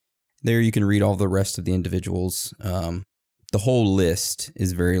 There you can read all the rest of the individuals. The whole list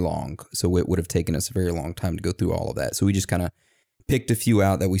is very long, so it would have taken us a very long time to go through all of that. So we just kind of picked a few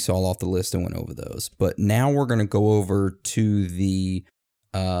out that we saw off the list and went over those. But now we're going to go over to the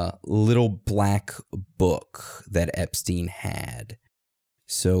little black book that Epstein had.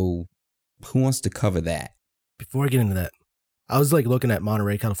 So who wants to cover that? Before I get into that, I was looking at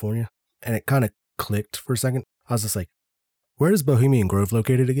Monterey, California, and it kind of clicked for a second. I was just like, where is Bohemian Grove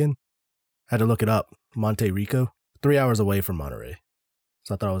located again? I had to look it up. Monte Rico, 3 hours away from Monterey.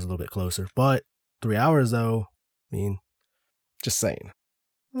 So I thought it was a little bit closer. But 3 hours though, just saying.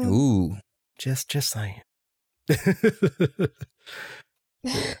 Ooh. Just saying.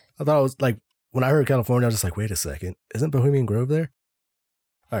 Yeah. I thought it was when I heard California, I was just like, wait a second. Isn't Bohemian Grove there?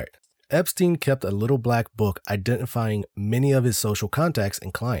 All right. Epstein kept a little black book identifying many of his social contacts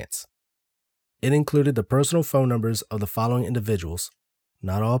and clients. It included the personal phone numbers of the following individuals.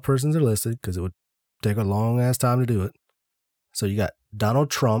 Not all persons are listed because it would take a long ass time to do it. So you got Donald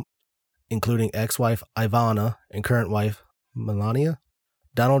Trump, including ex-wife Ivana and current wife Melania,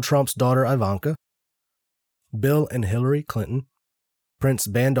 Donald Trump's daughter Ivanka, Bill and Hillary Clinton, Prince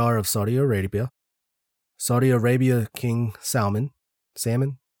Bandar of Saudi Arabia, Saudi Arabia King Salman.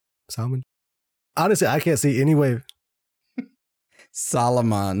 Honestly, I can't see any way.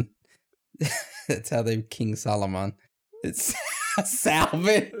 Solomon. That's how they King Solomon. It's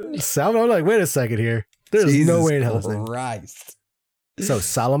Salmon. Salmon. I'm like, wait a second here. There's Jesus no way in hell. Christ. So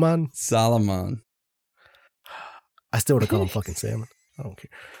Solomon. Solomon. I still would have called him fucking salmon. I don't care.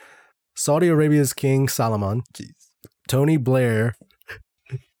 Saudi Arabia's King Salman, Tony Blair.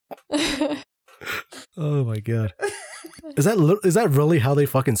 Oh my God. Is that really how they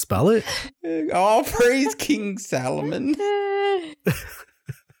fucking spell it? All praise King Solomon.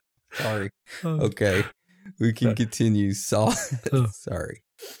 Sorry. Okay. We can continue. Sorry.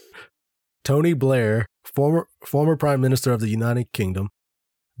 Tony Blair, former Prime Minister of the United Kingdom.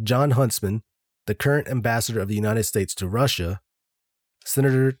 John Huntsman, the current ambassador of the United States to Russia.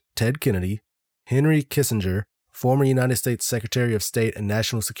 Senator Ted Kennedy. Henry Kissinger, former United States Secretary of State and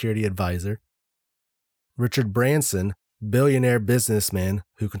National Security Advisor. Richard Branson, billionaire businessman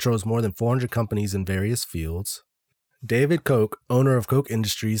who controls more than 400 companies in various fields. David Koch, owner of Koch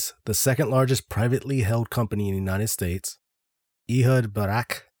Industries, the second largest privately held company in the United States. Ehud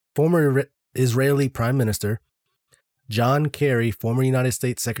Barak, former Israeli Prime Minister. John Kerry, former United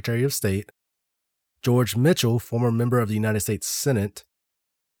States Secretary of State. George Mitchell, former member of the United States Senate.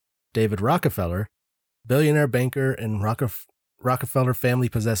 David Rockefeller, billionaire banker and Rockefeller family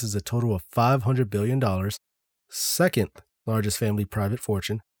possesses a total of $500 billion, second largest family private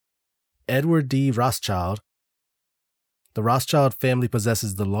fortune. Edward D. Rothschild, the Rothschild family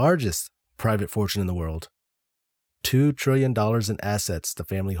possesses the largest private fortune in the world. $2 trillion in assets the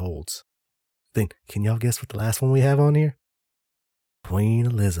family holds. Then, can y'all guess what the last one we have on here? Queen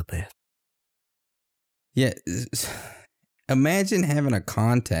Elizabeth. Yeah. Imagine having a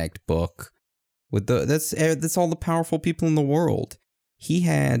contact book with that's all the powerful people in the world. He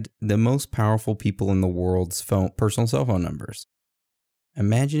had the most powerful people in the world's personal cell phone numbers.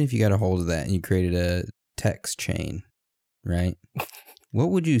 Imagine if you got a hold of that and you created a text chain, right? What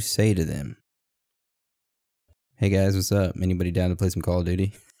would you say to them? Hey guys, what's up? Anybody down to play some Call of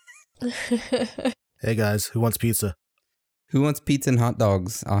Duty? Hey guys, who wants pizza? Who wants pizza and hot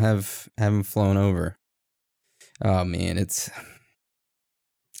dogs? I'll have them flown over. Oh man, it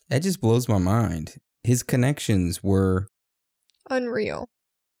just blows my mind. His connections were unreal.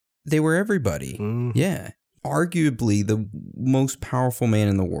 They were everybody. Yeah. Arguably the most powerful man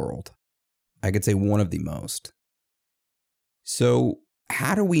in the world. I could say one of the most. So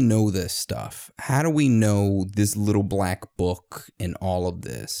how do we know this stuff? How do we know this little black book and all of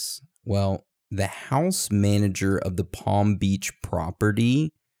this? Well, the house manager of the Palm Beach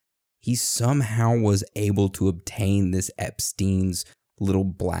property, he somehow was able to obtain this Epstein's little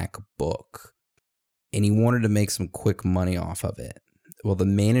black book. And he wanted to make some quick money off of it. Well, the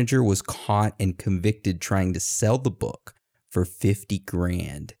manager was caught and convicted trying to sell the book for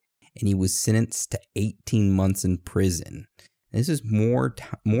 $50,000. And he was sentenced to 18 months in prison. This is more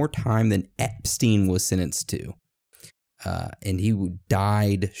time than Epstein was sentenced to. And he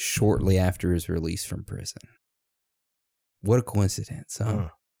died shortly after his release from prison. What a coincidence, huh?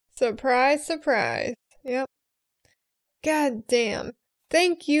 Surprise, surprise. Yep. God damn.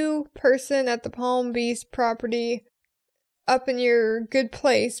 Thank you, person at the Palm Beach property, up in your good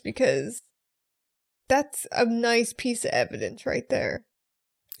place, because that's a nice piece of evidence right there.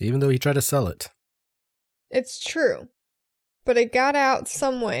 Even though he tried to sell it. It's true. But it got out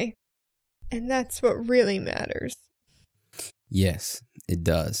some way. And that's what really matters. Yes, it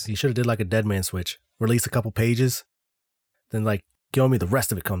does. He should have did like a dead man switch. Release a couple pages. Then give me the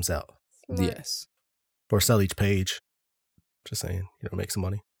rest of it comes out. Smart. Yes. Or sell each page. Just saying, make some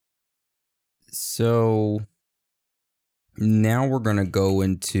money. So now we're going to go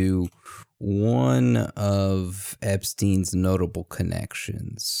into one of Epstein's notable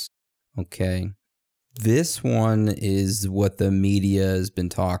connections. Okay. This one is what the media has been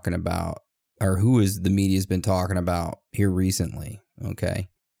talking about, or the media has been talking about here recently. Okay.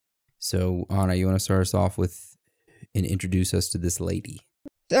 So Anna, you want to start us off with and introduce us to this lady?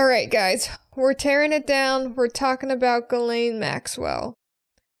 All right, guys, we're tearing it down. We're talking about Ghislaine Maxwell.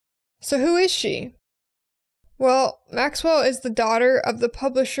 So who is she? Well, Maxwell is the daughter of the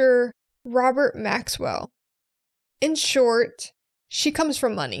publisher Robert Maxwell. In short, she comes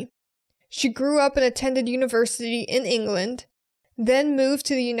from money. She grew up and attended university in England, then moved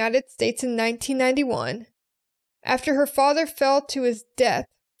to the United States in 1991. After her father fell to his death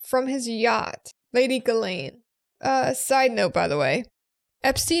from his yacht, Lady Ghislaine. Side note, by the way.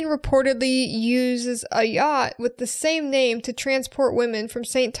 Epstein reportedly uses a yacht with the same name to transport women from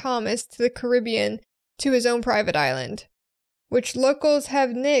St. Thomas to the Caribbean to his own private island, which locals have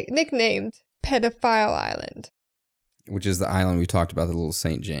nicknamed Pedophile Island. Which is the island we talked about, the little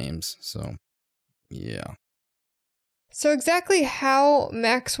St. James. So, yeah. So exactly how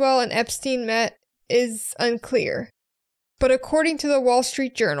Maxwell and Epstein met is unclear. But according to the Wall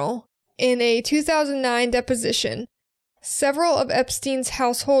Street Journal, in a 2009 deposition, several of Epstein's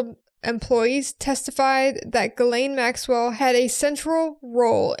household employees testified that Ghislaine Maxwell had a central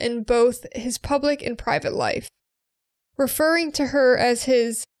role in both his public and private life, referring to her as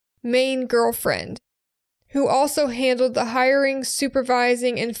his main girlfriend, who also handled the hiring,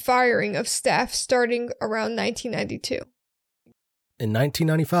 supervising, and firing of staff starting around 1992. In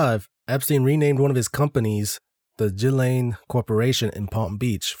 1995, Epstein renamed one of his companies the Ghislaine Corporation in Palm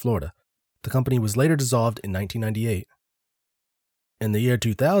Beach, Florida. The company was later dissolved in 1998. In the year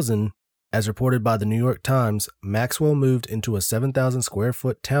 2000, as reported by the New York Times, Maxwell moved into a 7,000 square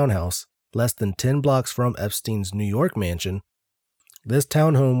foot townhouse less than 10 blocks from Epstein's New York mansion. This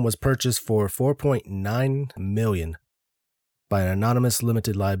townhome was purchased for $4.9 million by an anonymous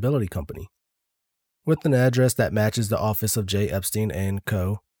limited liability company, with an address that matches the office of J. Epstein &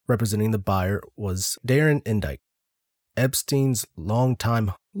 Co. Representing the buyer was Darren Endike, Epstein's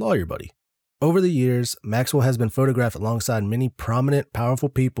longtime lawyer buddy. Over the years, Maxwell has been photographed alongside many prominent, powerful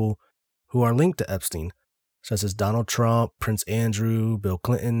people who are linked to Epstein, such as Donald Trump, Prince Andrew, Bill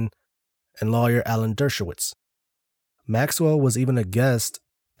Clinton, and lawyer Alan Dershowitz. Maxwell was even a guest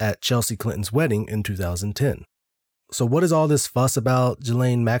at Chelsea Clinton's wedding in 2010. So what is all this fuss about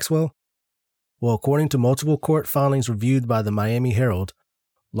Ghislaine Maxwell? Well, according to multiple court filings reviewed by the Miami Herald,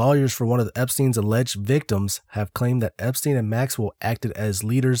 lawyers for one of Epstein's alleged victims have claimed that Epstein and Maxwell acted as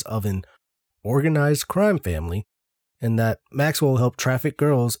leaders of an organized crime family and that Maxwell helped traffic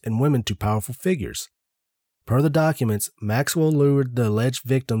girls and women to powerful figures. Per the documents, Maxwell lured the alleged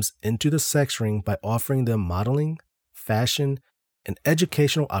victims into the sex ring by offering them modeling, fashion, and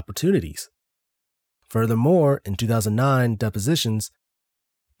educational opportunities. Furthermore, in 2009 depositions,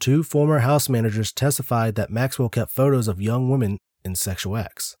 2 former house managers testified that Maxwell kept photos of young women in sexual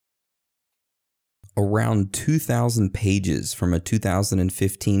acts. Around 2,000 pages from a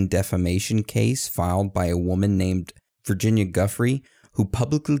 2015 defamation case filed by a woman named Virginia Guffey, who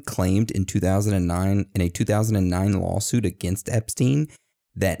publicly claimed in a 2009 lawsuit against Epstein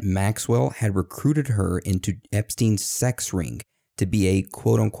that Maxwell had recruited her into Epstein's sex ring to be a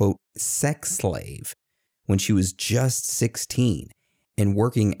quote-unquote sex slave when she was just 16 and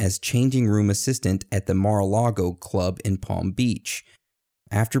working as changing room assistant at the Mar-a-Lago Club in Palm Beach.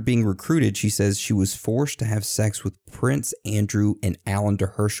 After being recruited, she says she was forced to have sex with Prince Andrew and Alan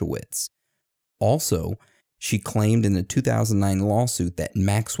Dershowitz. Also, she claimed in the 2009 lawsuit that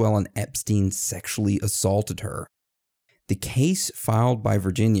Maxwell and Epstein sexually assaulted her. The case filed by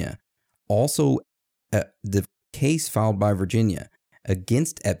Virginia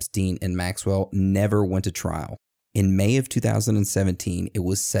against Epstein and Maxwell never went to trial. In May of 2017, it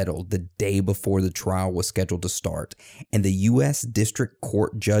was settled the day before the trial was scheduled to start, and the U.S. District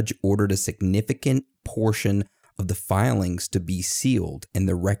Court judge ordered a significant portion of the filings to be sealed, and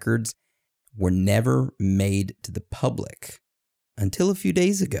the records were never made to the public until a few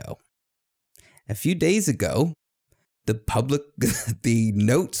days ago. A few days ago, the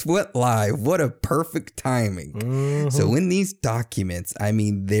notes went live. What a perfect timing. Mm-hmm. So in these documents, I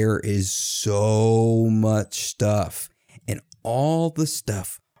mean, there is so much stuff, and all the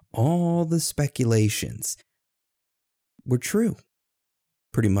speculations were true,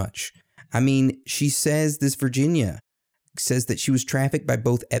 pretty much. I mean, Virginia says that she was trafficked by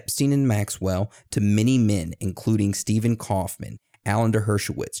both Epstein and Maxwell to many men, including Stephen Kaufman, Alan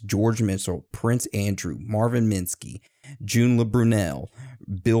Dershowitz, George Mitchell, Prince Andrew, Marvin Minsky, June LeBrunel,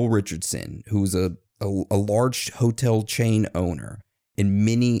 Bill Richardson, who's a large hotel chain owner, and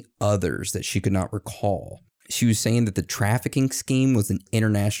many others that she could not recall. She was saying that the trafficking scheme was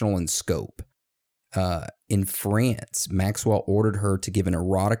international in scope. In France, Maxwell ordered her to give an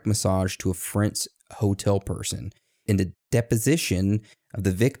erotic massage to a French hotel person. In the deposition of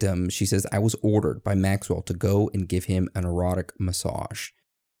the victim, she says, "I was ordered by Maxwell to go and give him an erotic massage."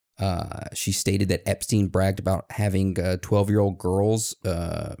 She stated that Epstein bragged about having 12-year-old girls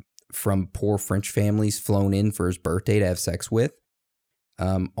from poor French families flown in for his birthday to have sex with.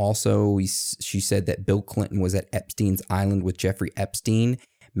 Also, she said that Bill Clinton was at Epstein's island with Jeffrey Epstein,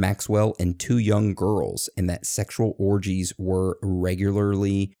 Maxwell, and 2 young girls, and that sexual orgies were a regular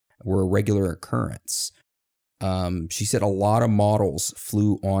occurrence. She said a lot of models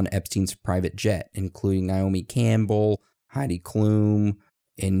flew on Epstein's private jet, including Naomi Campbell, Heidi Klum,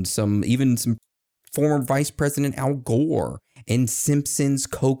 and some former Vice President Al Gore, and Simpsons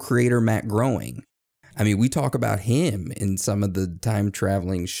co-creator Matt Groening. I mean, we talk about him in some of the time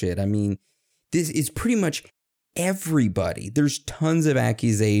traveling shit. I mean, this is pretty much everybody. There's tons of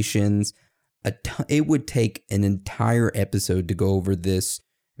accusations. It would take an entire episode to go over this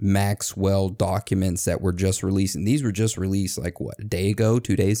Maxwell documents that were just released. And these were just released like, what, a day ago,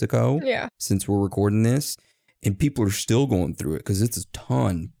 2 days ago? Yeah. Since we're recording this. and people are still going through it because it's a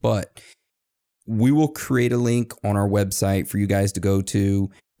ton. But we will create a link on our website for you guys to go to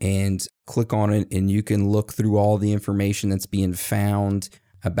and click on it, and you can look through all the information that's being found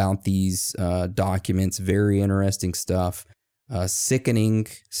about these documents. Very interesting stuff, sickening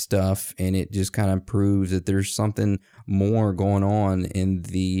stuff, and it just kind of proves that there's something more going on in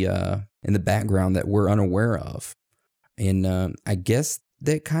the background that we're unaware of. And I guess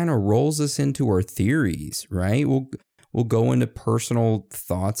that kind of rolls us into our theories, right? We'll go into personal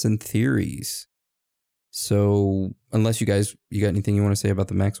thoughts and theories. So unless you got anything you want to say about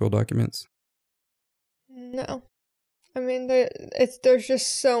the Maxwell documents? No. I mean, there's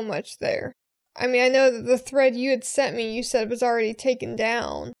just so much there. I mean, I know that the thread you had sent me, you said was already taken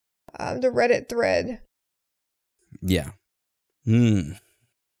down. The Reddit thread. Yeah.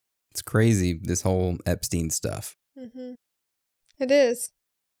 It's crazy, this whole Epstein stuff. Mm-hmm. It is.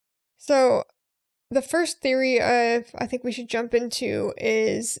 So, the first theory I think we should jump into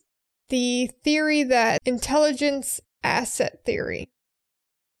is the theory that intelligence asset theory.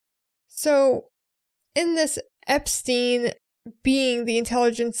 So, in this Epstein being the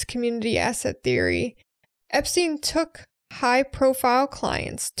intelligence community asset theory, Epstein took high-profile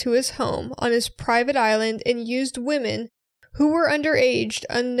clients to his home on his private island and used women who were underage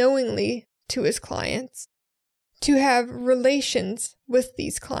unknowingly to his clients to have relations with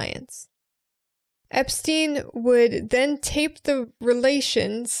these clients. Epstein would then tape the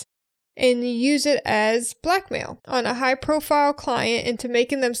relations and use it as blackmail on a high-profile client into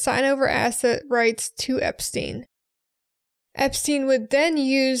making them sign over asset rights to Epstein. Epstein would then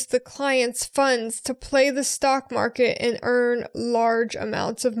use the client's funds to play the stock market and earn large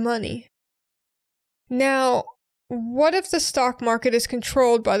amounts of money. Now, what if the stock market is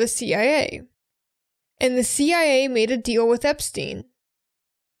controlled by the CIA? And the CIA made a deal with Epstein?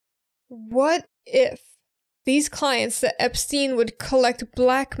 What if these clients that Epstein would collect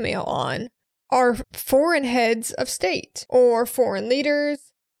blackmail on are foreign heads of state or foreign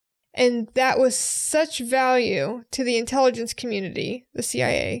leaders, and that was such value to the intelligence community, the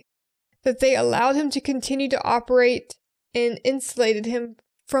CIA, that they allowed him to continue to operate and insulated him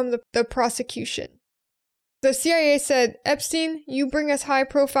from the prosecution? The CIA said, Epstein, you bring us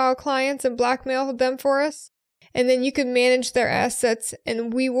high-profile clients and blackmail them for us, and then you can manage their assets,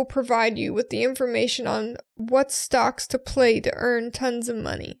 and we will provide you with the information on what stocks to play to earn tons of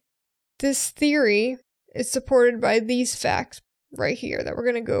money. This theory is supported by these facts right here that we're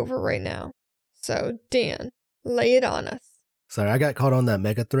going to go over right now. So, Dan, lay it on us. Sorry, I got caught on that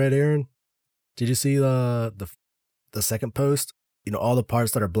mega thread, Aaron. Did you see the second post? You know, all the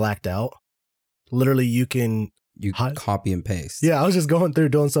parts that are blacked out? Literally, you can... copy and paste. Yeah, I was just going through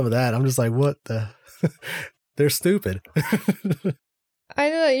doing some of that. I'm just like, what the... They're stupid. I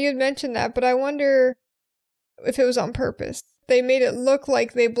know that you had mentioned that, but I wonder if it was on purpose. They made it look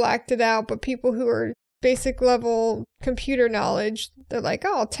like they blacked it out, but people who are basic level computer knowledge, they're like,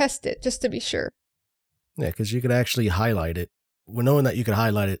 oh, I'll test it just to be sure. Yeah, because you could actually highlight it. Well, knowing that you could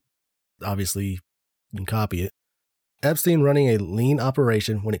highlight it, obviously you can copy it. Epstein running a lean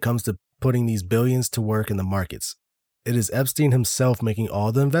operation when it comes to putting these billions to work in the markets. It is Epstein himself making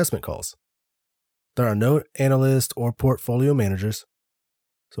all the investment calls. There are no analysts or portfolio managers.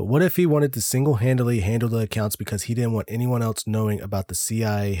 So what if he wanted to single-handedly handle the accounts because he didn't want anyone else knowing about the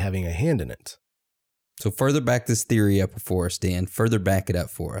CIA having a hand in it? So further back this theory up for us, Dan. Further back it up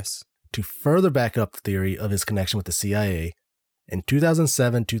for us. To further back up the theory of his connection with the CIA, in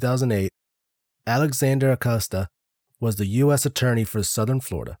 2007-2008, Alexander Acosta was the U.S. Attorney for Southern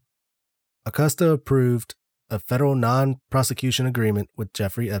Florida. Acosta approved a federal non-prosecution agreement with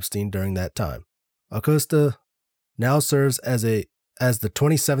Jeffrey Epstein during that time. Acosta now serves as the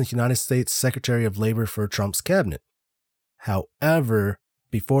 27th United States Secretary of Labor for Trump's cabinet. However,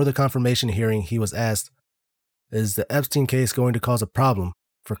 before the confirmation hearing, he was asked, is the Epstein case going to cause a problem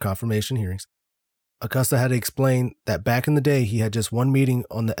for confirmation hearings? Acosta had to explain that back in the day, he had just one meeting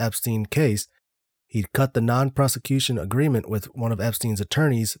on the Epstein case. He'd cut the non-prosecution agreement with one of Epstein's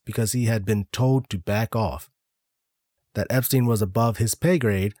attorneys because he had been told to back off. That Epstein was above his pay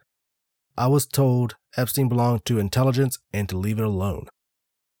grade. I was told Epstein belonged to intelligence and to leave it alone.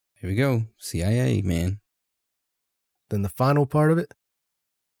 Here we go. CIA, man. Then the final part of it.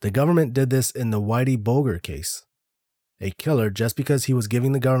 The government did this in the Whitey Bulger case. A killer, just because he was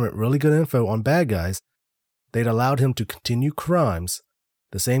giving the government really good info on bad guys, they'd allowed him to continue crimes.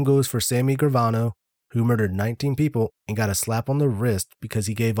 The same goes for Sammy Gravano, who murdered 19 people and got a slap on the wrist because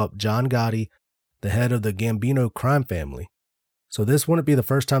he gave up John Gotti, the head of the Gambino crime family. So this wouldn't be the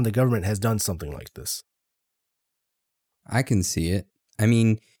first time the government has done something like this. I can see it. I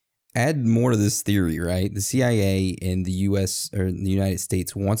mean, add more to this theory, right? The CIA in the US or the United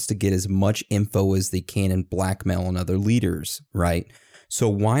States wants to get as much info as they can and blackmail on other leaders, right? So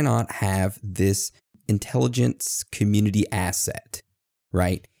why not have this intelligence community asset,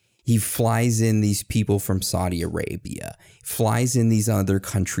 right? He flies in these people from Saudi Arabia, flies in these other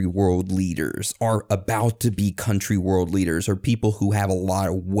country world leaders, are about to be country world leaders, or people who have a lot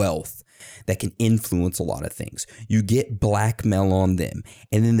of wealth that can influence a lot of things. You get blackmail on them,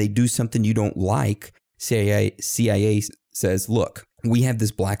 and then they do something you don't like. CIA says, look, we have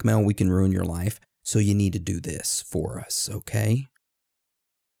this blackmail, we can ruin your life, so you need to do this for us, okay?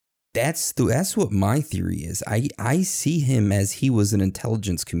 That's what my theory is. I see him as he was an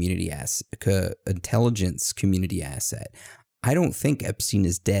intelligence community asset. I don't think Epstein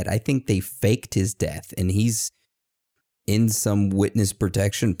is dead. I think they faked his death, and he's in some witness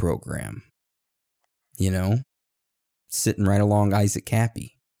protection program. You know, sitting right along Isaac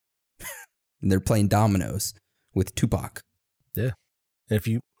Cappy, and they're playing dominoes with Tupac. Yeah, and if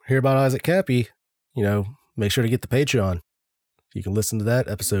you hear about Isaac Cappy, you know, make sure to get the Patreon. You can listen to that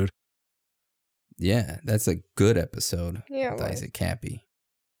episode. Yeah, that's a good episode with Isaac Cappy.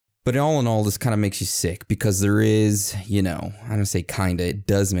 But all in all, this kind of makes you sick because there is, you know, I don't say kind of, it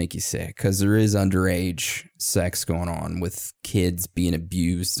does make you sick because there is underage sex going on with kids being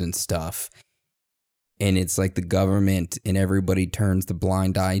abused and stuff. And it's like the government and everybody turns the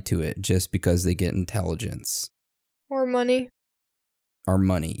blind eye to it just because they get intelligence. Or money. Or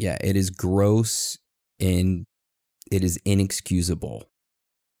money, yeah. It is gross and it is inexcusable.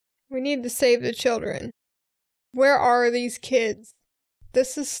 We need to save the children. Where are these kids?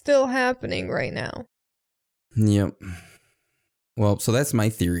 This is still happening right now. Yep. Well, so that's my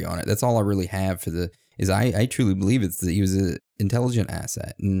theory on it. That's all I really have I truly believe it's that he was an intelligent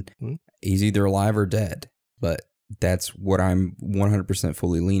asset and he's either alive or dead. But that's what I'm 100%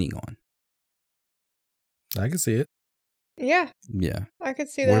 fully leaning on. I can see it. Yeah. Yeah. I could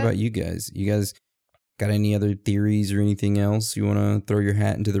see that. What about you guys? You guys got any other theories or anything else you want to throw your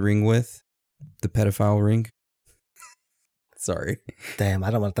hat into the ring with? The pedophile ring? Sorry. Damn,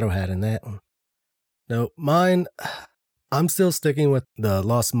 I don't want to throw a hat in that one. No, mine, I'm still sticking with the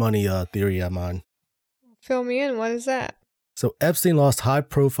lost money theory I'm on. Fill me in. What is that? So Epstein lost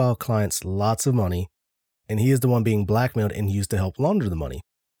high-profile clients lots of money, and he is the one being blackmailed and used to help launder the money.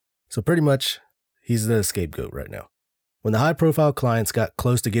 So pretty much, he's the scapegoat right now. When the high-profile clients got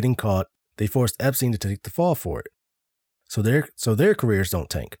close to getting caught, they forced Epstein to take the fall for it. So their careers don't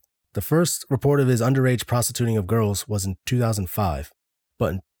tank. The first report of his underage prostituting of girls was in 2005.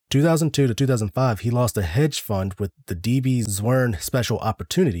 But in 2002 to 2005, he lost a hedge fund with the DB Zwirn Special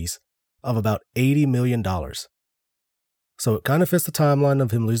Opportunities of about $80 million. So it kind of fits the timeline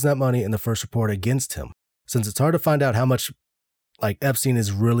of him losing that money in the first report against him. Since it's hard to find out how much like Epstein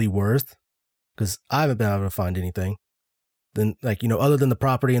is really worth, because I haven't been able to find anything. Then, like, you know, other than the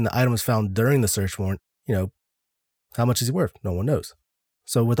property and the items found during the search warrant, you know, how much is he worth? No one knows.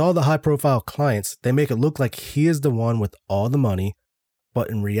 So with all the high-profile clients, they make it look like he is the one with all the money, but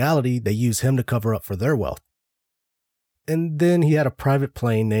in reality, they use him to cover up for their wealth. And then he had a private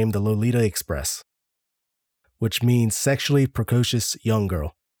plane named the Lolita Express, which means sexually precocious young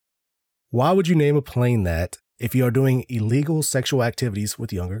girl. Why would you name a plane that if you are doing illegal sexual activities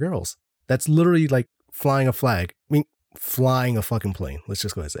with younger girls? That's literally like flying a flag. I mean, flying a fucking plane. Let's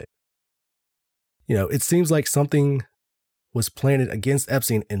just go ahead and say it. You know, it seems like something was planted against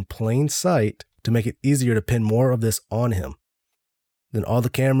Epstein in plain sight to make it easier to pin more of this on him. Then all the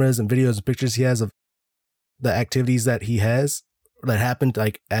cameras and videos and pictures he has of the activities that he has that happened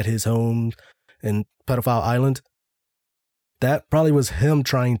like at his home in Pedophile Island, that probably was him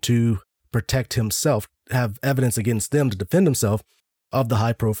trying to protect himself, have evidence against them to defend himself of the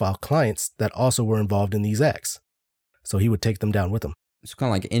high-profile clients that also were involved in these acts. So he would take them down with him. It's kind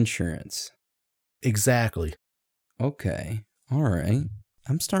of like insurance. Exactly. Okay. All right.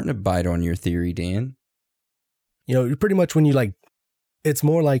 I'm starting to bite on your theory, Dan. You know, pretty much when you like, it's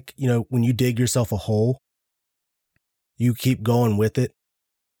more like, you know, when you dig yourself a hole, you keep going with it.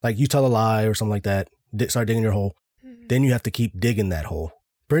 Like you tell a lie or something like that, start digging your hole. Then you have to keep digging that hole.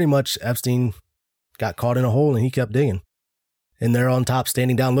 Pretty much Epstein got caught in a hole and he kept digging. And they're on top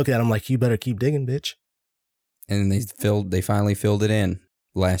standing down looking at him like, you better keep digging, bitch. And they finally filled it in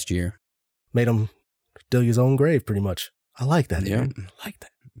last year. Made him dig his own grave, pretty much. I like that, Yeah. Aaron. I like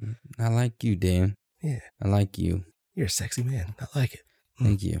that. I like you, Dan. Yeah. I like you. You're a sexy man. I like it.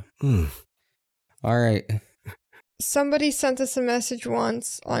 Thank you. Mm. All right. Somebody sent us a message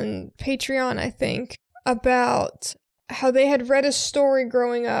once on Patreon, I think, about how they had read a story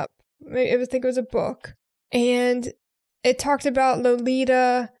growing up. I think it was a book. And it talked about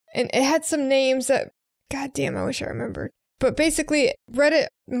Lolita And it had some names that, goddamn, I wish I remembered. But basically, read it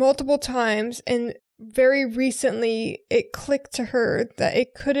multiple times, and very recently it clicked to her that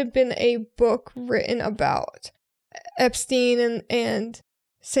it could have been a book written about Epstein and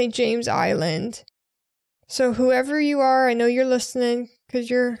St. James Island. So whoever you are, I know you're listening because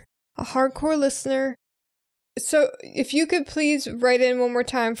you're a hardcore listener. So if you could please write in one more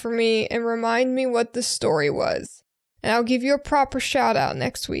time for me and remind me what the story was. And I'll give you a proper shout out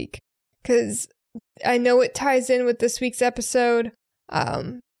next week because I know it ties in with this week's episode.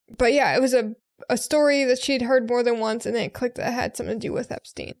 But yeah, it was a story that she'd heard more than once, and then it clicked that it had something to do with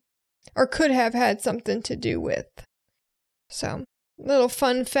Epstein. Or could have had something to do with. So, little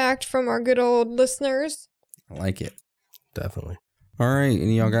fun fact from our good old listeners. I like it. Definitely. All right.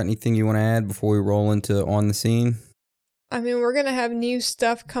 Any y'all got anything you want to add before we roll into On the Scene? I mean, we're going to have new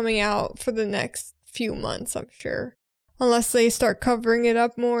stuff coming out for the next few months, I'm sure. Unless they start covering it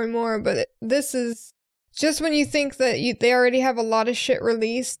up more and more. But this is just when you think that they already have a lot of shit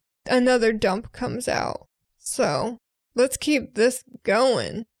released, another dump comes out. So let's keep this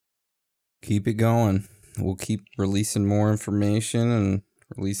going. Keep it going. We'll keep releasing more information and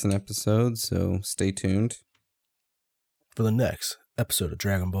releasing episodes, so stay tuned. For the next episode of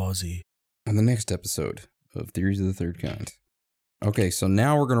Dragon Ball Z. On the next episode of Theories of the Third Kind. Okay, so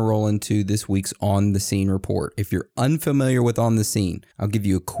now we're going to roll into this week's On the Scene report. If you're unfamiliar with On the Scene, I'll give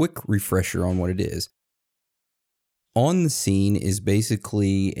you a quick refresher on what it is. On the Scene is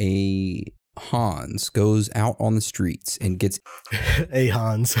basically a Hans goes out on the streets and gets... Hey,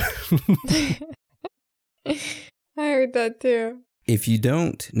 Hans. I heard that too. If you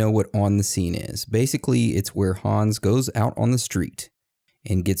don't know what On the Scene is, basically it's where Hans goes out on the street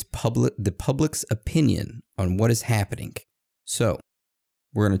and gets the public's opinion on what is happening. So,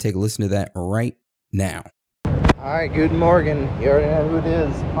 we're going to take a listen to that right now. Alright, good morning. You already know who it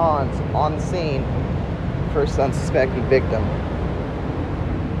is. Hans, on the scene. First unsuspected victim.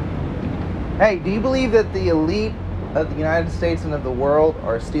 Hey, do you believe that the elite of the United States and of the world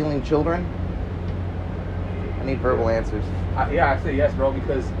are stealing children? I need verbal answers. Yeah, I say yes, bro,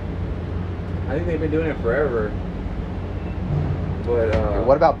 because I think they've been doing it forever. But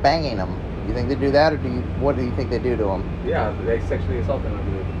What about banging them? You think they do that, or what do you think they do to them? yeah, they sexually assault them, I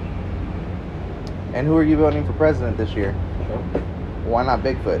believe. And who are you voting for president this year? So, Why not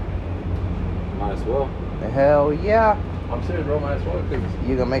Bigfoot? might as well. The hell yeah. I'm serious, bro. Might as well. Cause,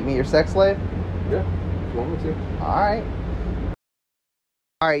 You gonna make me your sex slave? yeah, if you want me to. Alright.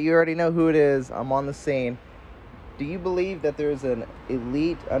 Alright, you already know who it is. I'm on the scene. Do you believe that there's an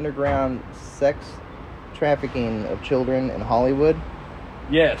elite underground sex trafficking of children in Hollywood?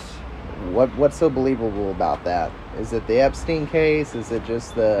 Yes. What's so believable about that? Is it the Epstein case? Is it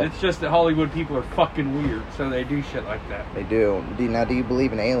just the... It's just that Hollywood people are fucking weird, so they do shit like that. They do. Now, do you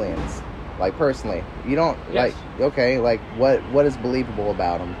believe in aliens? Like, personally? You don't... Yes. Like, okay, like, what is believable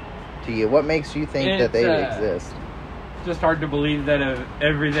about them to you? What makes you think that they exist? It's just hard to believe that of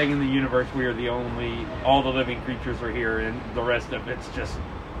everything in the universe, we are all the living creatures are here, and the rest of it's just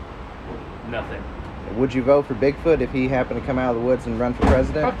nothing. Would you vote for Bigfoot if he happened to come out of the woods and run for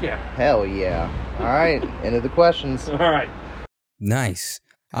president? Fuck yeah. Hell yeah. All right, end of the questions. All right. Nice.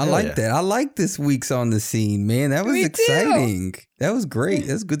 I Hell like yeah. that. I like this week's On the Scene, man. That was Me too. exciting. That was great.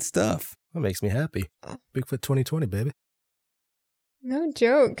 That's good stuff. That makes me happy. Bigfoot 2020, baby. No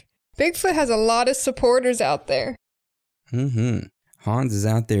joke. Bigfoot has a lot of supporters out there. Mm-hmm. Hans is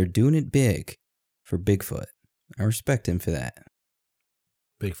out there doing it big for Bigfoot. I respect him for that.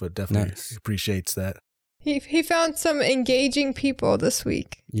 Bigfoot definitely Nice. appreciates that. He found some engaging people this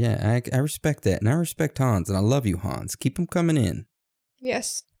week. Yeah, I respect that. And I respect Hans. And I love you, Hans. Keep him coming in.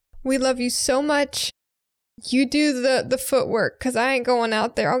 Yes. We love you so much. You do the footwork, because I ain't going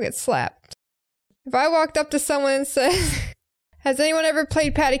out there. I'll get slapped. If I walked up to someone and said, has anyone ever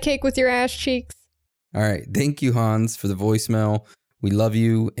played patty cake with your ass cheeks? All right. Thank you, Hans, for the voicemail. We love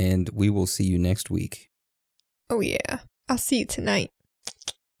you, and we will see you next week. Oh, yeah. I'll see you tonight.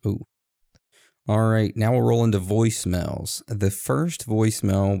 Ooh. All right. Now we'll roll into voicemails. The first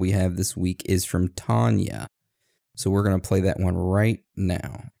voicemail we have this week is from Tanya. So we're going to play that one right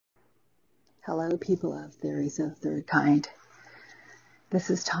now. Hello, people of Theories of Third Kind.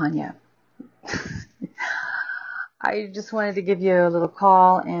 This is Tanya. I just wanted to give you a little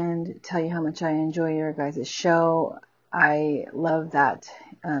call and tell you how much I enjoy your guys' show. I love that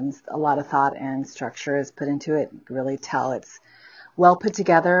a lot of thought and structure is put into it. You can really tell it's well put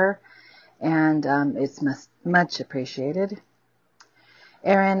together, and it's much appreciated.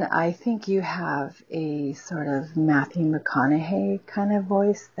 Aaron, I think you have a sort of Matthew McConaughey kind of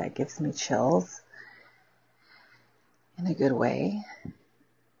voice that gives me chills in a good way.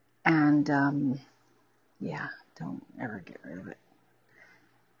 And yeah, don't ever get rid of it.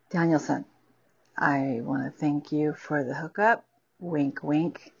 Danielson, I want to thank you for the hookup. Wink,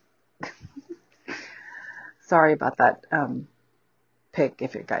 wink. Sorry about that pic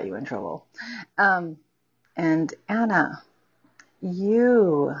if it got you in trouble. And Anna,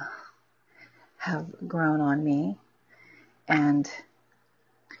 you have grown on me, and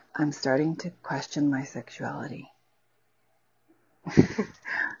I'm starting to question my sexuality.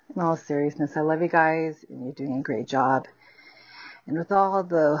 In all seriousness, I love you guys, and you're doing a great job. And with all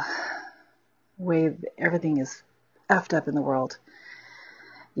the way everything is effed up in the world,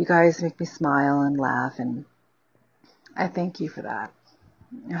 you guys make me smile and laugh, and I thank you for that.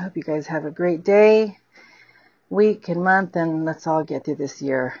 I hope you guys have a great day, week, and month, and let's all get through this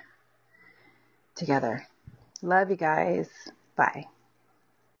year together. Love you guys. Bye.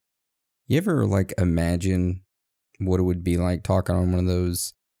 You ever like imagine what it would be like talking on one of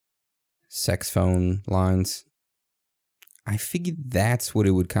those sex phone lines? I figured that's what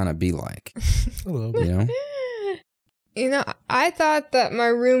it would kind of be like. Hello. You know? You know, I thought that my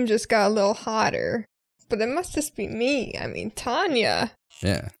room just got a little hotter, but it must just be me. I mean, Tanya.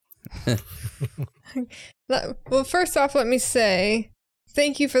 Yeah. Well, first off, let me say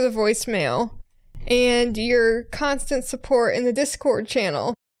thank you for the voicemail and your constant support in the Discord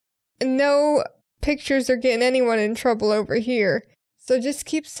channel. No pictures are getting anyone in trouble over here, so just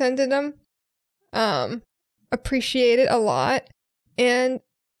keep sending them. Appreciate it a lot. And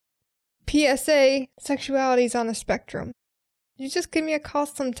PSA, sexuality's on the spectrum. You just give me a call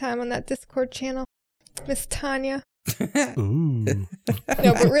sometime on that Discord channel, Miss Tanya. Ooh. No,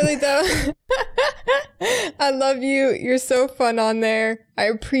 but really though, I love you. You're so fun on there. I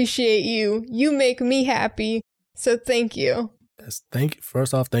appreciate you. You make me happy. So thank you. Yes,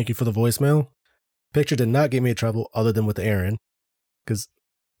 first off, thank you for the voicemail. Picture did not get me in trouble other than with Aaron, because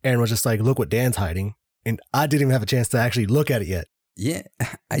Aaron was just like, look what Dan's hiding. And I didn't even have a chance to actually look at it yet. Yeah,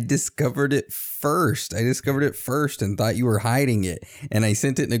 I discovered it first. And thought you were hiding it. And I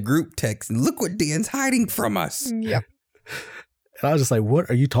sent it in a group text. And look what Dan's hiding from us. Yep. And I was just like, what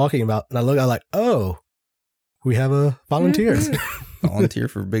are you talking about? And I look, I'm like, oh, we have a volunteers. Volunteer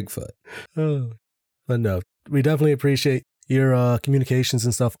for Bigfoot. Oh. But no, we definitely appreciate your communications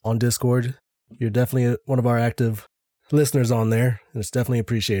and stuff on Discord. You're definitely one of our active listeners on there. And it's definitely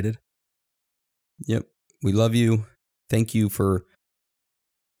appreciated. Yep. We love you. Thank you for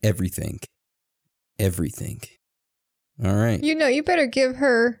everything. Everything. All right. You know, you better give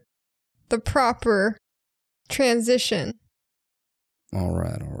her the proper transition. All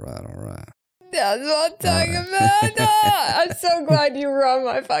right. That's what I'm talking about. Oh, I'm so glad you were on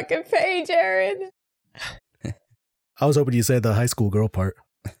my fucking page, Aaron. I was hoping you said the high school girl part.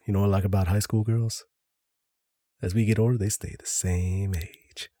 You know what I like about high school girls? As we get older, they stay the same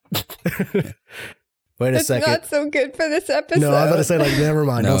age. Wait a second. It's not so good for this episode. No, I was about to say, like, never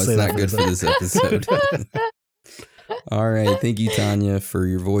mind. No, Don't say it's that not good for this episode. All right. Thank you, Tanya, for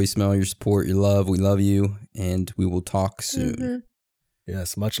your voicemail, your support, your love. We love you, and we will talk soon. Mm-hmm.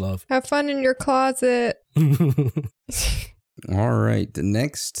 Yes, much love. Have fun in your closet. All right. The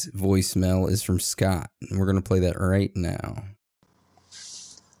next voicemail is from Scott, and we're going to play that right now.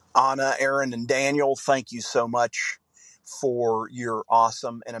 Anna, Aaron, and Daniel, thank you so much for your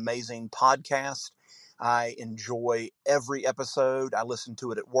awesome and amazing podcast. I enjoy every episode. I listen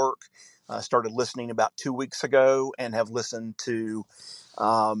to it at work. I started listening about 2 weeks ago and have listened to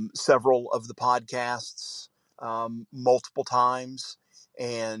several of the podcasts multiple times.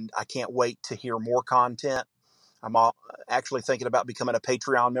 And I can't wait to hear more content. I'm actually thinking about becoming a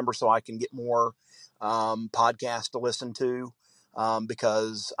Patreon member so I can get more podcasts to listen to.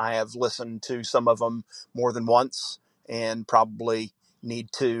 Because I have listened to some of them more than once and probably need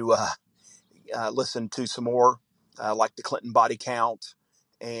to listen to some more, like the Clinton Body Count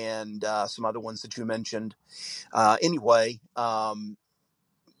and some other ones that you mentioned. Anyway, all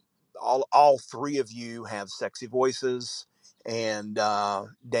three of you have sexy voices. And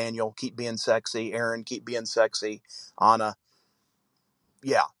Daniel, keep being sexy. Aaron, keep being sexy. Anna,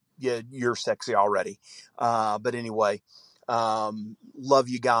 yeah, you're sexy already. But anyway, love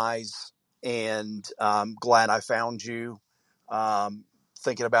you guys, and glad I found you.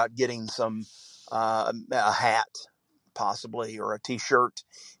 Thinking about getting a hat, possibly, or a t-shirt,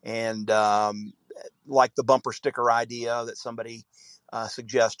 and like the bumper sticker idea that somebody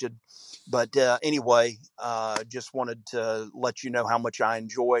suggested. But anyway, just wanted to let you know how much I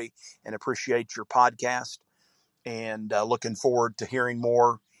enjoy and appreciate your podcast, and looking forward to hearing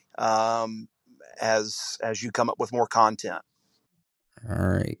more as you come up with more content. All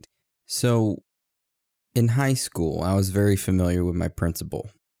right. So in high school, I was very familiar with my principal.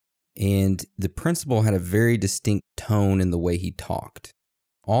 And the principal had a very distinct tone in the way he talked.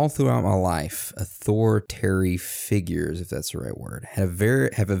 All throughout my life, authoritarian figures, if that's the right word, have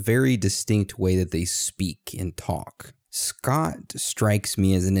a very distinct way that they speak and talk. Scott strikes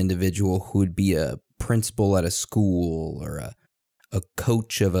me as an individual who would be a principal at a school or a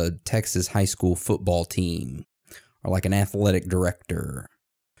coach of a Texas high school football team or like an athletic director.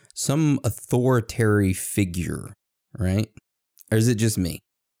 Some authoritarian figure, right? Or is it just me?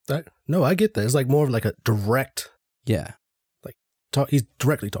 No, I get that. It's like more of like a direct. Yeah. He's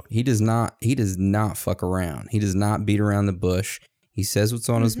directly talking. He does not fuck around. He does not beat around the bush. He says what's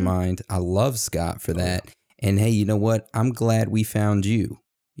on his mind. I love Scott for that. And hey, you know what? I'm glad we found you.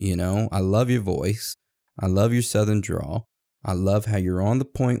 You know, I love your voice. I love your southern drawl. I love how you're on the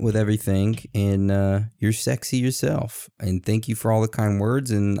point with everything, and you're sexy yourself. And thank you for all the kind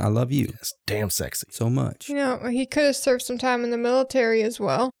words, and I love you. It's damn sexy. So much. You know, he could have served some time in the military as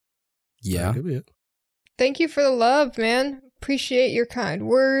well. Yeah. That could be it. Thank you for the love, man. Appreciate your kind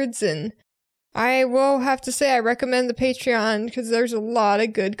words, and I will have to say I recommend the Patreon because there's a lot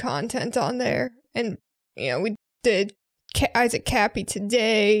of good content on there. And, you know, we did Isaac Cappy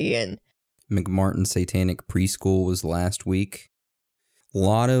today, and McMartin Satanic Preschool was last week. A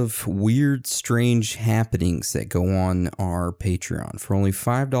lot of weird, strange happenings that go on our Patreon. For only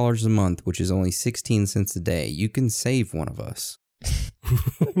 $5 a month, which is only 16 cents a day, you can save one of us.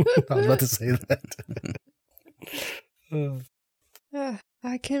 I was about to say that.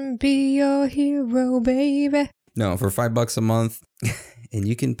 I can be your hero, baby. No, for $5 a month, and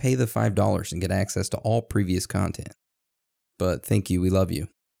you can pay the $5 and get access to all previous content. But thank you, we love you.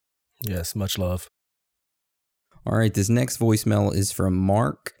 Yes, much love. All right, this next voicemail is from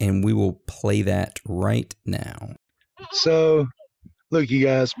Mark, and we will play that right now. So, look, you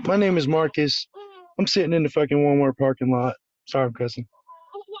guys, my name is Marcus. I'm sitting in the fucking Walmart parking lot. Sorry, I'm cussing.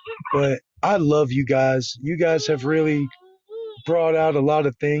 But I love you guys. You guys have really brought out a lot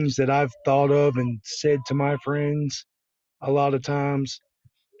of things that I've thought of and said to my friends a lot of times.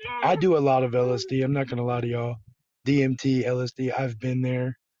 I do a lot of LSD. I'm not going to lie to y'all. DMT, LSD, I've been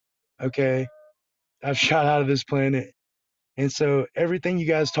there. Okay? I've shot out of this planet. And so everything you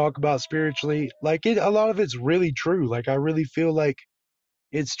guys talk about spiritually, like a lot of it's really true. Like I really feel like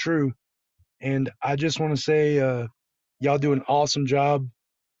it's true. And I just want to say, y'all do an awesome job.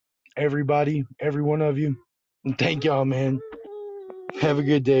 Everybody, every one of you. And thank y'all, man. Have a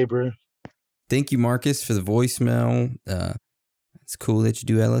good day, bro. Thank you, Marcus, for the voicemail. It's cool that you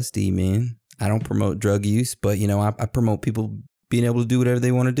do LSD, man. I don't promote drug use, but, you know, I promote people being able to do whatever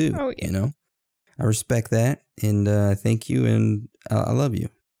they want to do. Oh, yeah. You know, I respect that. And thank you. And I love you.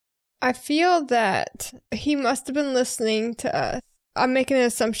 I feel that he must have been listening to us. I'm making an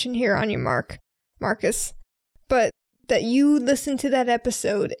assumption here on you, Marcus. But that you listened to that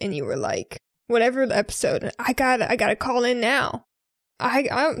episode and you were like, whatever the episode, I gotta call in now.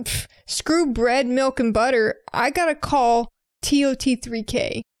 I screw bread, milk, and butter. I gotta call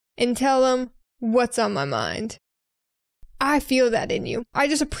TOT3K and tell them what's on my mind. I feel that in you. I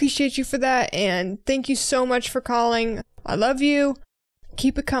just appreciate you for that, and thank you so much for calling. I love you.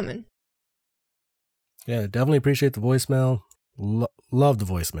 Keep it coming. Yeah, definitely appreciate the voicemail. Love the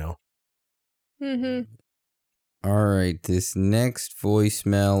voicemail. All right, this next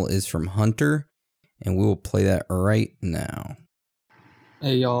voicemail is from Hunter, and we will play that right now.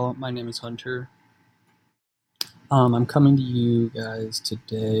 Hey y'all, my name is Hunter. I'm coming to you guys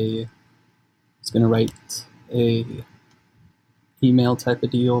today. I was gonna write a email type of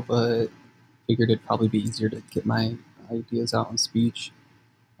deal, but figured it'd probably be easier to get my ideas out on speech.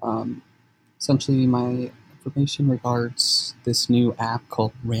 Essentially, my information regards this new app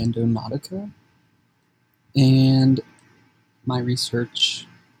called Randonautica, and my research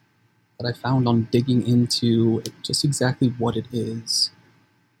that I found on digging into just exactly what it is.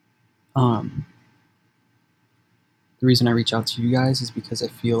 The reason I reach out to you guys is because I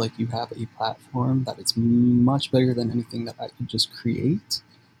feel like you have a platform that is much bigger than anything that I could just create.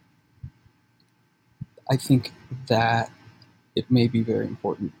 I think that it may be very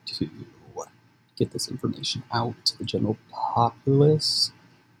important to get this information out to the general populace,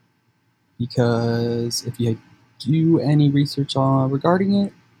 because if you do any research regarding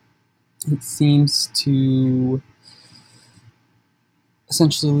it, it seems to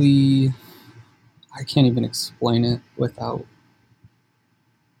essentially, I can't even explain it without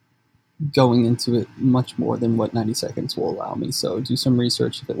going into it much more than what 90 seconds will allow me. So do some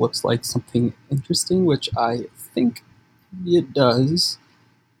research if it looks like something interesting, which I think it does.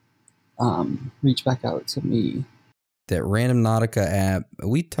 Reach back out to me. That Randonautica app,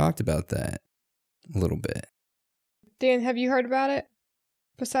 we talked about that a little bit. Dan, have you heard about it?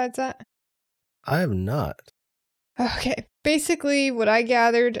 besides that? I have not. Okay. Basically, what I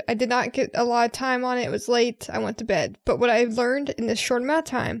gathered, I did not get a lot of time on it. It was late. I went to bed. But what I learned in this short amount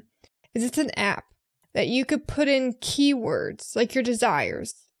of time is it's an app that you could put in keywords, like your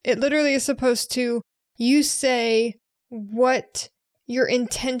desires. It literally is supposed to, you say what your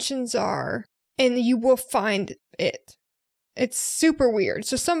intentions are, and you will find it. It's super weird.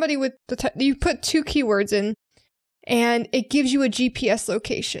 So somebody with you put 2 keywords in, and it gives you a GPS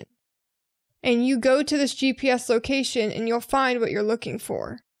location. And you go to this GPS location, and you'll find what you're looking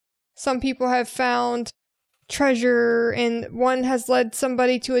for. Some people have found treasure, and one has led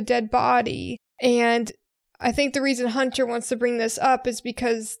somebody to a dead body. And I think the reason Hunter wants to bring this up is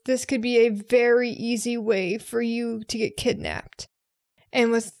because this could be a very easy way for you to get kidnapped.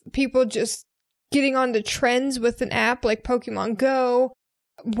 And with people just getting on the trends with an app like Pokemon Go,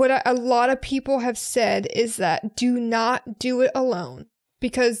 what a lot of people have said is that do not do it alone,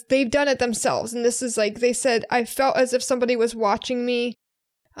 because they've done it themselves. And this is like, they said, I felt as if somebody was watching me.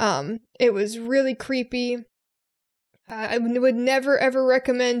 It was really creepy. I would never ever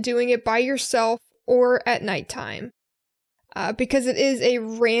recommend doing it by yourself or at nighttime, because it is a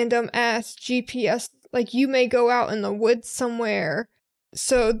random ass GPS. Like, you may go out in the woods somewhere.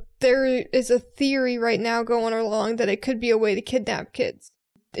 So there is a theory right now going along that it could be a way to kidnap kids.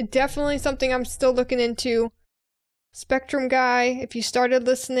 Definitely something I'm still looking into. Spectrum Guy, if you started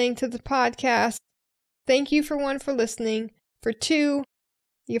listening to the podcast, thank you for 1, for listening. For 2,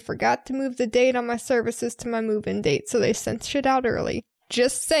 you forgot to move the date on my services to my move-in date, so they sent shit out early.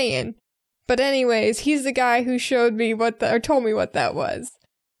 Just saying. But anyways, he's the guy who showed me told me what that was.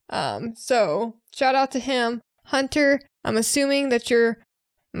 So shout out to him. Hunter, I'm assuming that you're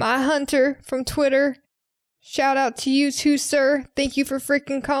my Hunter from Twitter. Shout out to you too, sir. Thank you for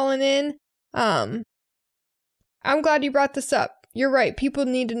freaking calling in. I'm glad you brought this up. You're right. People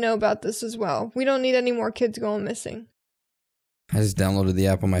need to know about this as well. We don't need any more kids going missing. I just downloaded the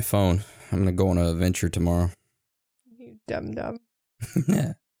app on my phone. I'm going to go on an adventure tomorrow. You dumb.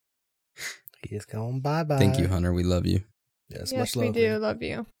 Yeah. He is going bye-bye. Thank you, Hunter. We love you. Yes, Yes, much we love. do. Love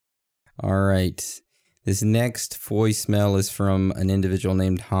you. All right. This next voicemail is from an individual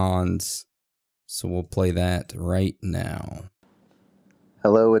named Hans. So we'll play that right now.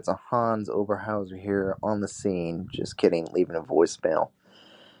 Hello, it's a Hans Oberhauser here on the scene. Just kidding, leaving a voicemail.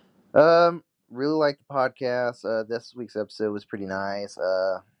 Really like the podcast. This week's episode was pretty nice.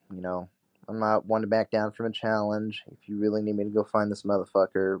 I'm not one to back down from a challenge. If you really need me to go find this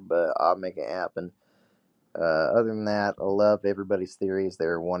motherfucker, but I'll make it happen. Other than that, I love everybody's theories.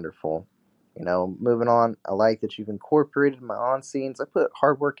 They're wonderful. Moving on, I like that you've incorporated my on-scenes. I put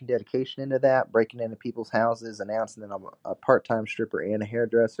hard work and dedication into that, breaking into people's houses, announcing that I'm a part-time stripper and a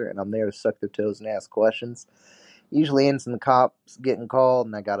hairdresser, and I'm there to suck their toes and ask questions. Usually ends in the cops getting called,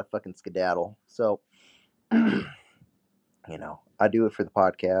 and I gotta fucking skedaddle. So, I do it for the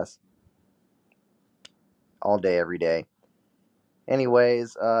podcast. All day, every day.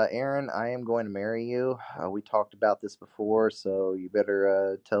 Anyways, Aaron, I am going to marry you. We talked about this before, so you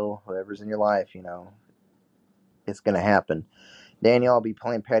better tell whoever's in your life, it's going to happen. Daniel, I'll be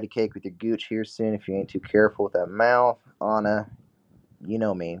playing patty cake with your gooch here soon if you ain't too careful with that mouth. Anna, you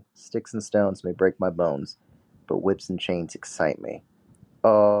know me. Sticks and stones may break my bones, but whips and chains excite me.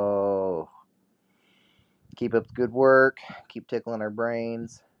 Oh. Keep up the good work. Keep tickling our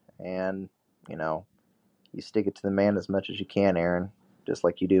brains. And, you stick it to the man as much as you can, Aaron. Just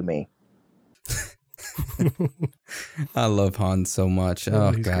like you do me. I love Hans so much.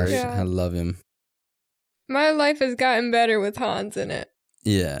 Oh, gosh. Yeah. I love him. My life has gotten better with Hans in it.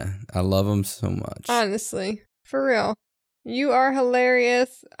 Yeah, I love him so much. Honestly. For real. You are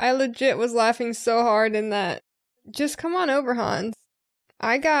hilarious. I legit was laughing so hard in that. Just come on over, Hans.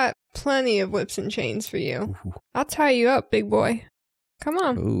 I got plenty of whips and chains for you. Ooh. I'll tie you up, big boy. Come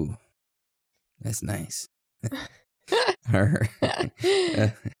on. Ooh, that's nice. All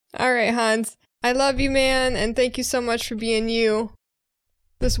right. All right, Hans. I love you, man, and thank you so much for being you.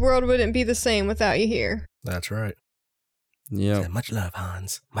 This world wouldn't be the same without you here. That's right. Yep. Much love,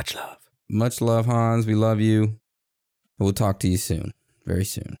 Hans. Much love. Much love, Hans. We love you. We'll talk to you soon. Very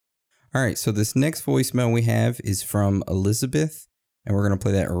soon. All right. So this next voicemail we have is from Elizabeth, and we're going to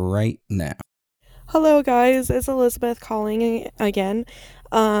play that right now. Hello, guys. It's Elizabeth calling again.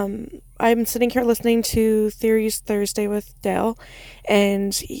 I'm sitting here listening to Theories Thursday with Dale,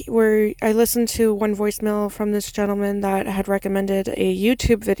 and I listened to one voicemail from this gentleman that had recommended a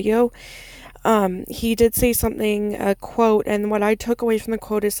YouTube video. He did say something, a quote, and what I took away from the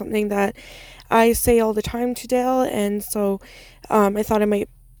quote is something that I say all the time to Dale, and so I thought I might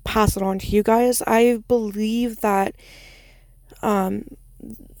pass it on to you guys. I believe that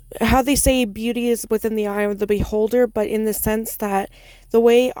how they say beauty is within the eye of the beholder, but in the sense that the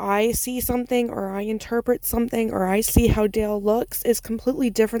way I see something or I interpret something or I see how Dale looks is completely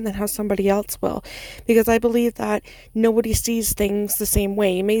different than how somebody else will, because I believe that nobody sees things the same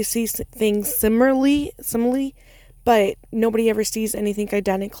way. You may see things similarly, but nobody ever sees anything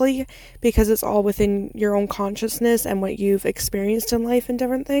identically, because it's all within your own consciousness and what you've experienced in life and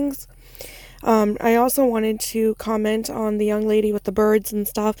different things. I also wanted to comment on the young lady with the birds and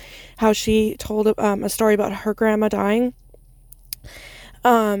stuff, how she told a story about her grandma dying.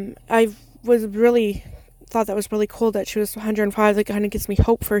 I was really thought that was really cool that she was 105. That kind of gives me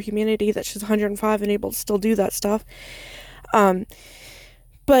hope for humanity that she's 105 and able to still do that stuff.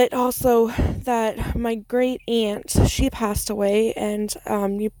 But also that my great aunt, she passed away, and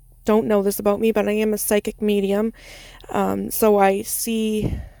you don't know this about me, but I am a psychic medium. So I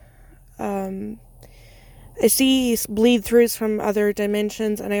see bleed throughs from other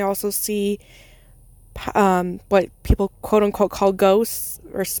dimensions, and I also see what people quote unquote call ghosts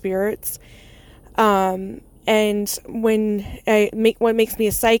or spirits. And what makes me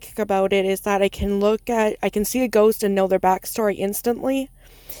a psychic about it is that I can see a ghost and know their backstory instantly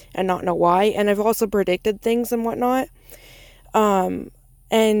and not know why. And I've also predicted things and whatnot.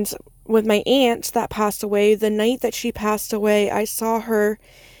 And with my aunt that passed away, the night that she passed away, I saw her.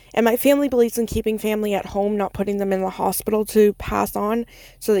 And my family believes in keeping family at home, not putting them in the hospital to pass on,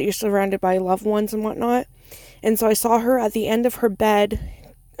 so that you're surrounded by loved ones and whatnot. And so I saw her at the end of her bed,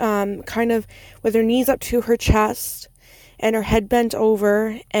 kind of with her knees up to her chest and her head bent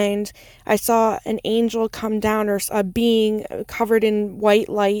over. And I saw an angel come down, or a being covered in white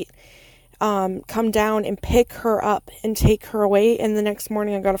light, come down and pick her up and take her away. And the next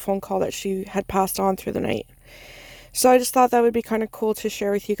morning I got a phone call that she had passed on through the night. So I just thought that would be kind of cool to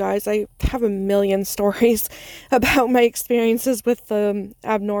share with you guys. I have a million stories about my experiences with the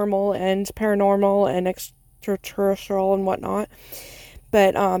abnormal and paranormal and extraterrestrial and whatnot.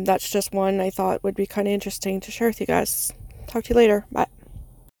 But that's just one I thought would be kind of interesting to share with you guys. Talk to you later. Bye.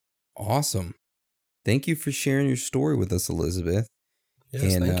 Awesome. Thank you for sharing your story with us, Elizabeth.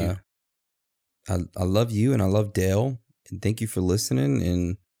 Yes, and, thank you. I love you, and I love Dale. And thank you for listening,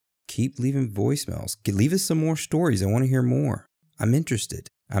 and keep leaving voicemails. Leave us some more stories. I want to hear more. I'm interested.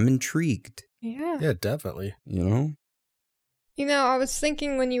 I'm intrigued. Yeah. Yeah, definitely. You know? I was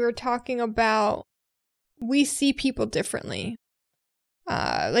thinking when you were talking about we see people differently.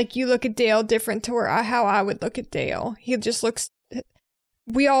 Like you look at Dale different to how I would look at Dale. He just looks...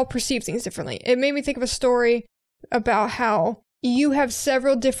 We all perceive things differently. It made me think of a story about how you have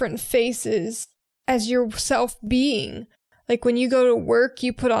several different faces as your self-being. Like when you go to work,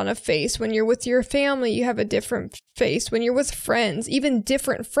 you put on a face. When you're with your family, you have a different face. When you're with friends, even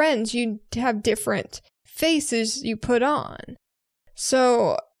different friends, you have different faces you put on.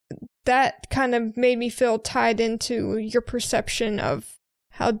 So that kind of made me feel tied into your perception of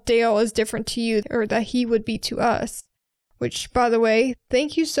how Dale is different to you, or that he would be to us. Which, by the way,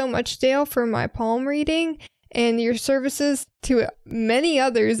 thank you so much, Dale, for my palm reading and your services to many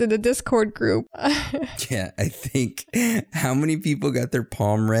others in the Discord group. Yeah, I think how many people got their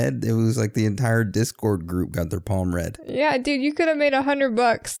palm read? It was like the entire Discord group got their palm read. Yeah, dude, you could have made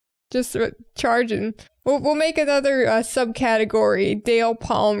 $100 just charging. We'll make another subcategory, Dale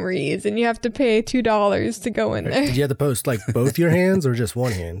palm reads, and you have to pay $2 to go in there. Did you have to post like both your hands or just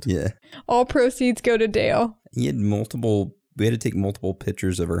one hand? Yeah. All proceeds go to Dale. We had to take multiple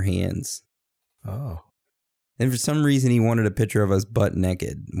pictures of our hands. Oh. And for some reason, he wanted a picture of us butt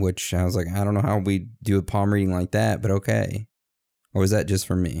naked, which I was like, I don't know how we do a palm reading like that, but okay. Or was that just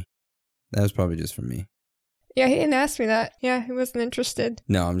for me? That was probably just for me. Yeah, he didn't ask me that. Yeah, he wasn't interested.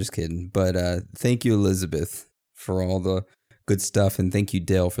 No, I'm just kidding. But thank you, Elizabeth, for all the good stuff. And thank you,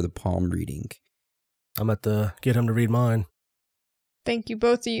 Dale, for the palm reading. I'm at the get him to read mine. Thank you,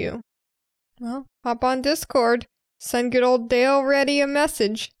 both of you. Well, hop on Discord. Send good old Dale Ready a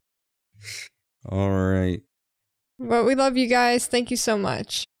message. All right. But we love you guys. Thank you so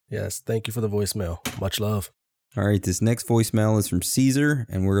much. Yes, thank you for the voicemail. Much love. All right, this next voicemail is from Caesar,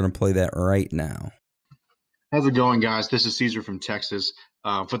 and we're going to play that right now. How's it going, guys? This is Caesar from Texas.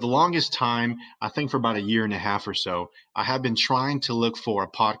 For the longest time, I think for about a year and a half or so, I have been trying to look for a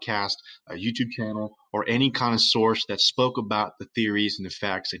podcast, a YouTube channel, or any kind of source that spoke about the theories and the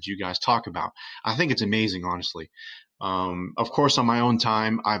facts that you guys talk about. I think it's amazing, honestly. Of course, on my own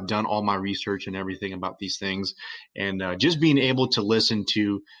time, I've done all my research and everything about these things. And just being able to listen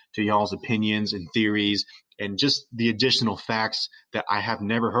to y'all's opinions and theories and just the additional facts that I have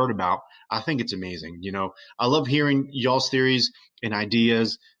never heard about, I think it's amazing. You know, I love hearing y'all's theories and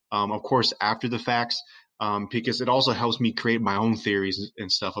ideas, of course, after the facts. because it also helps me create my own theories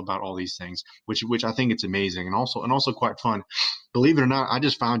and stuff about all these things, which I think it's amazing and also quite fun. Believe it or not, I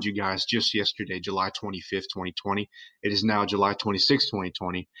just found you guys just yesterday, July 25th, 2020. It is now July 26th,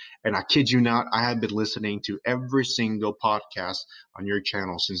 2020. And I kid you not, I have been listening to every single podcast on your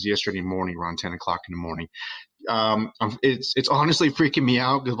channel since yesterday morning around 10 o'clock in the morning. It's honestly freaking me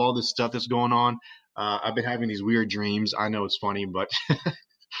out because of all this stuff that's going on. I've been having these weird dreams. I know it's funny, but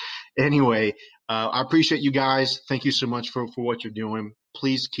anyway, I appreciate you guys. Thank you so much for what you're doing.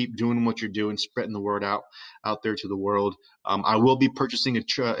 Please keep doing what you're doing, spreading the word out there to the world. I will be purchasing a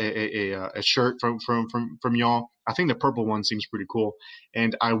shirt from y'all. I think the purple one seems pretty cool,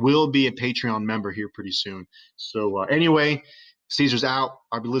 and I will be a Patreon member here pretty soon. So anyway, Caesar's out.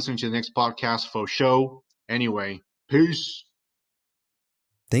 I'll be listening to the next podcast for show. Anyway, peace.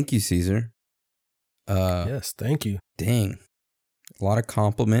 Thank you, Caesar. Yes, thank you. Dang. A lot of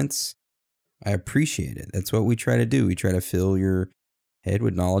compliments. I appreciate it. That's what we try to do. We try to fill your head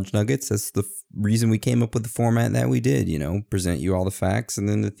with knowledge nuggets. That's the reason we came up with the format that we did, present you all the facts and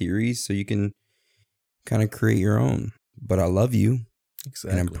then the theories so you can kind of create your own. But I love you.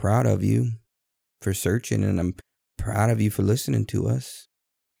 Exactly. And I'm proud of you for searching, and I'm proud of you for listening to us.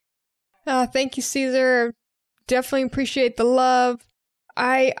 Thank you, Caesar. Definitely appreciate the love.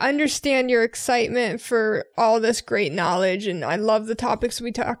 I understand your excitement for all this great knowledge, and I love the topics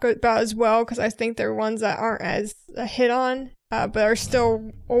we talk about as well, because I think they're ones that aren't as hit on, but are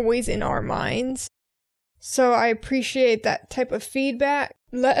still always in our minds. So I appreciate that type of feedback.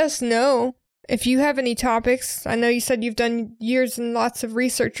 Let us know if you have any topics. I know you said you've done years and lots of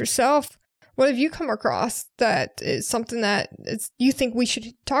research yourself. What have you come across that is something that you think we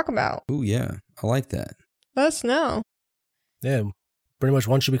should talk about? Oh, yeah. I like that. Let us know. Yeah. Pretty much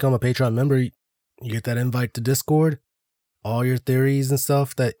once you become a Patreon member, you get that invite to Discord, all your theories and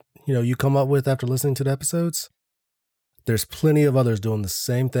stuff that, you come up with after listening to the episodes. There's plenty of others doing the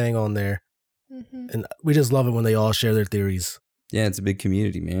same thing on there. Mm-hmm. And we just love it when they all share their theories. Yeah, it's a big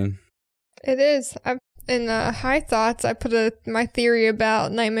community, man. It is. In High Thoughts, I put my theory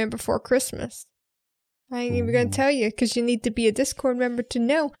about Nightmare Before Christmas. I ain't even going to tell you because you need to be a Discord member to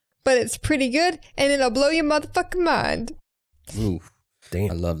know. But it's pretty good and it'll blow your motherfucking mind. Ooh.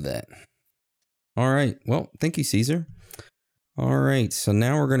 Damn. I love that. All right. Well, thank you, Caesar. All right. So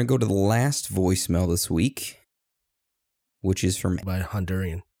now we're going to go to the last voicemail this week, which is from by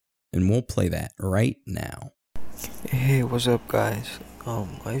Honduran. And we'll play that right now. Hey, what's up, guys?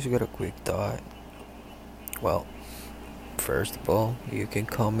 I just got a quick thought. Well, first of all, you can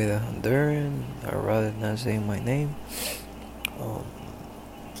call me the Honduran. I'd rather not say my name.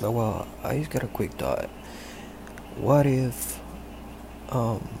 But well, I just got a quick thought. What if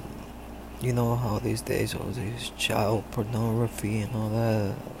you know how these days all this child pornography and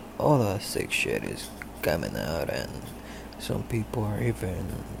all that sick shit is coming out, and some people are even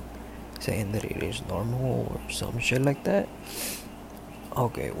saying that it is normal or some shit like that?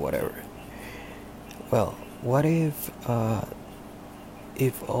 Okay, whatever. Well, what if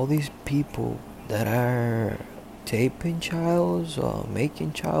all these people that are taping childs or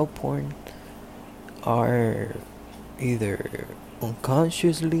making child porn are either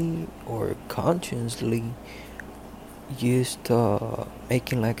unconsciously or consciously used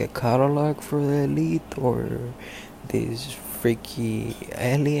making like a catalog for the elite or these freaky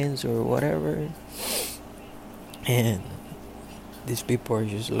aliens or whatever, and these people are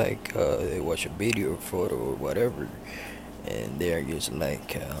just like they watch a video or photo or whatever, and they're just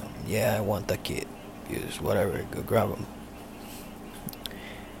like yeah, I want that kid, just whatever, go grab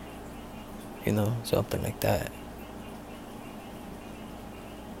them, something like that.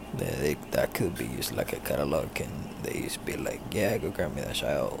 That could be just like a catalog, and they just be like, yeah, go grab me that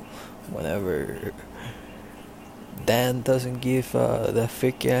child. Whenever Dan doesn't give the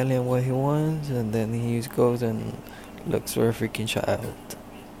fake alien what he wants, and then he just goes and looks for a freaking child.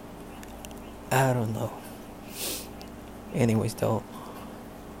 I don't know. Anyways, though,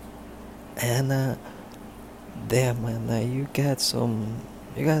 and damn, man, you got some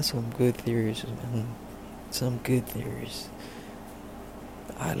good theories, man. Some good theories.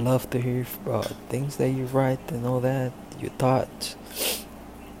 I love to hear things that you write and all that, your thoughts.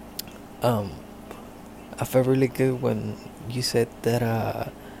 I felt really good when you said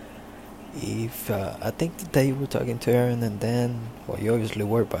that if I think that you were talking to Aaron and Dan, well, you obviously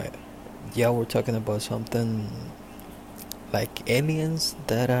were, but y'all were talking about something like aliens,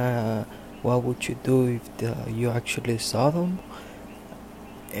 that what would you do if you actually saw them?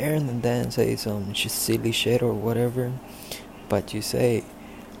 Aaron and Dan say some silly shit or whatever, but you say,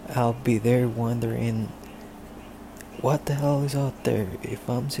 I'll be there wondering what the hell is out there. If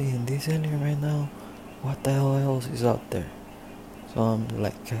I'm seeing this alien right now, what the hell else is out there? So I'm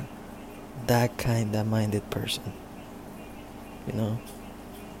like that kind of minded person. You know?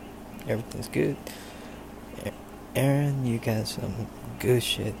 Everything's good. Aaron, you got some good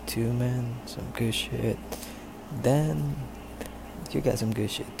shit too, man. Some good shit. Dan, you got some good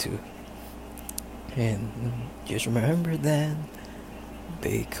shit too. And just remember, Dan,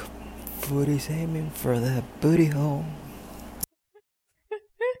 Bigfoot is aiming for that booty hole.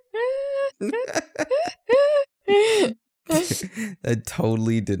 I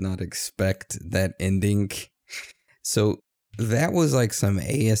totally did not expect that ending. So that was like some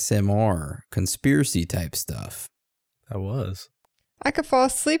ASMR conspiracy type stuff. That was. I could fall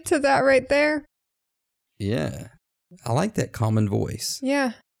asleep to that right there. Yeah. I like that common voice.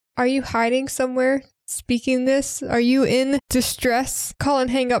 Yeah. Are you hiding somewhere speaking this? Are you in distress? Call and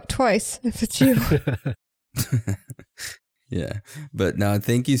hang up twice if it's you. Yeah. But no,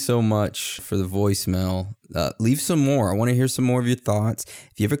 thank you so much for the voicemail. Leave some more. I want to hear some more of your thoughts.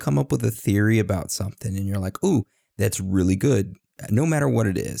 If you ever come up with a theory about something and you're like, ooh, that's really good, no matter what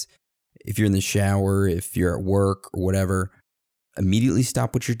it is. If you're in the shower, if you're at work or whatever, immediately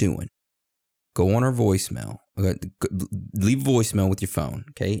stop what you're doing. Go on our voicemail. Leave a voicemail with your phone,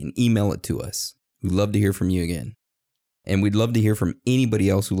 okay? And email it to us. We'd love to hear from you again. And we'd love to hear from anybody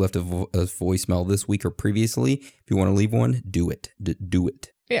else who left a voicemail this week or previously. If you want to leave one, do it. Do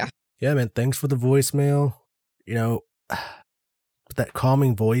it. Yeah. Yeah, man. Thanks for the voicemail. You know, that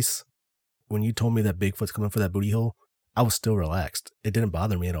calming voice, when you told me that Bigfoot's coming for that booty hole, I was still relaxed. It didn't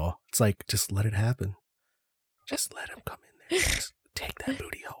bother me at all. It's like, just let it happen. Just let him come in there. Just take that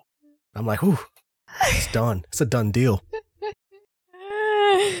booty hole. I'm like, whew, it's done. It's a done deal.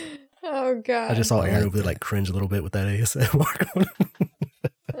 Oh, God. I just saw Aaron over there like cringe a little bit with that ASMR.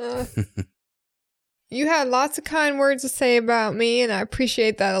 You had lots of kind words to say about me, and I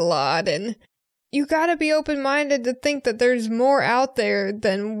appreciate that a lot. And you got to be open-minded to think that there's more out there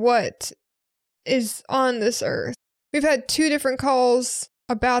than what is on this earth. We've had 2 different calls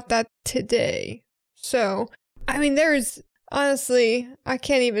about that today. So, I mean, there's honestly, I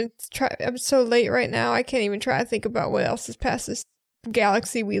can't even try. I'm so late right now. I can't even try to think about what else is past this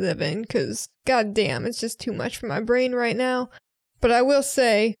galaxy we live in, because goddamn, it's just too much for my brain right now. But I will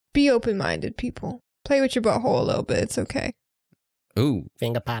say, be open-minded, people. Play with your butthole a little bit. It's okay. Ooh,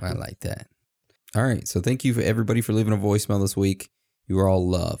 finger pop. I like that. All right, so thank you for everybody for leaving a voicemail this week. You are all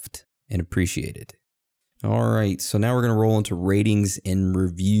loved and appreciated. All right, so now we're going to roll into ratings and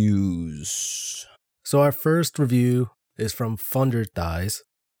reviews. So our first review is from Thunder Thighs,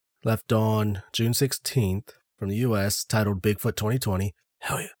 left on June 16th from the US, titled Bigfoot 2020.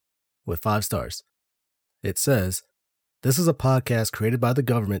 Hell yeah. With 5 stars. It says, this is a podcast created by the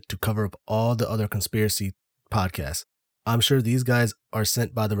government to cover up all the other conspiracy podcasts. I'm sure these guys are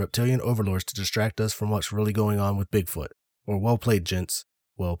sent by the reptilian overlords to distract us from what's really going on with Bigfoot. Or well played, gents.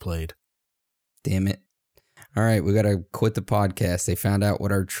 Well played. Damn it. All right, we got to quit the podcast. They found out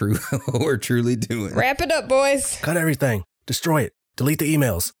what we're truly doing. Wrap it up, boys. Cut everything. Destroy it. Delete the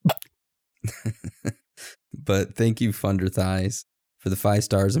emails. But thank you, Thunder Thighs, for the 5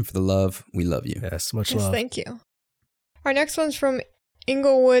 stars and for the love. We love you. Yes, much love. Thank you. Our next one's from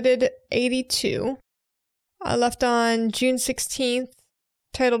Inglewooded82. Left on June 16th,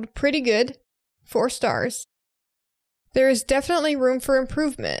 titled Pretty Good, 4 stars. There is definitely room for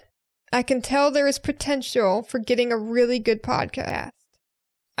improvement. I can tell there is potential for getting a really good podcast.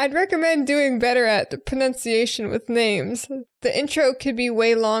 I'd recommend doing better at the pronunciation with names. The intro could be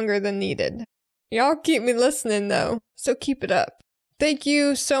way longer than needed. Y'all keep me listening though, so keep it up. Thank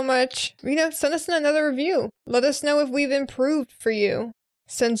you so much. Send us another review. Let us know if we've improved for you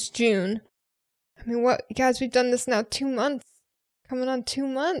since June. I mean, guys, we've done this now 2 months. Coming on 2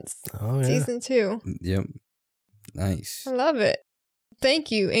 months. Oh, yeah. Season 2. Yep. Nice. I love it.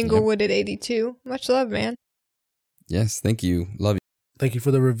 Thank you, Inglewooded82. Much love, man. Yes, thank you. Love you. Thank you for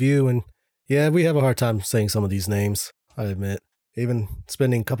the review. And yeah, we have a hard time saying some of these names, I admit. Even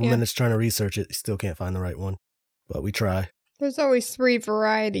spending a couple minutes trying to research it, you still can't find the right one. But we try. There's always 3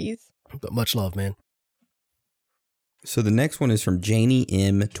 varieties. But much love, man. So the next one is from Janie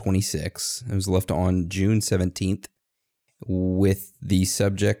M26. It was left on June 17th with the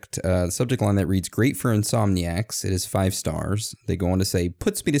subject line that reads, great for insomniacs. It is 5 stars. They go on to say,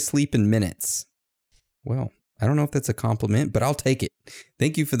 puts me to sleep in minutes. Well, I don't know if that's a compliment, but I'll take it.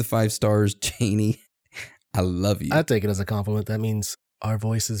 Thank you for the 5 stars, Janie. I love you. I take it as a compliment. That means our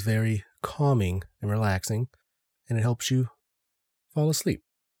voice is very calming and relaxing, and it helps you fall asleep.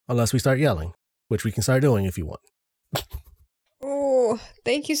 Unless we start yelling, which we can start doing if you want. Oh,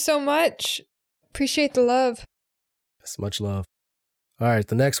 thank you so much. Appreciate the love. Yes, much love. All right,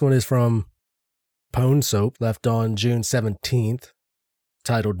 the next one is from Pone Soap left on June 17th,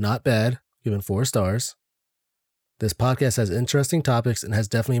 titled Not Bad, given 4 stars. This podcast has interesting topics and has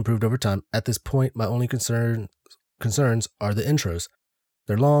definitely improved over time. At this point, my only concerns are the intros.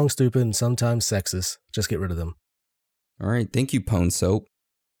 They're long, stupid, and sometimes sexist. Just get rid of them. All right. Thank you, Pone Soap.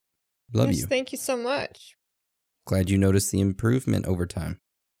 Love Yes, you. thank you so much. Glad you noticed the improvement over time.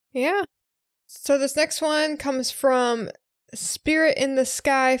 Yeah. So this next one comes from Spirit in the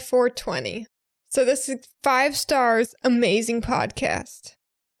Sky 420. So this is 5 stars, amazing podcast.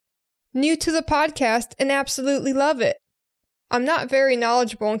 New to the podcast and absolutely love it. I'm not very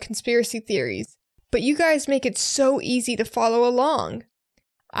knowledgeable in conspiracy theories, but you guys make it so easy to follow along.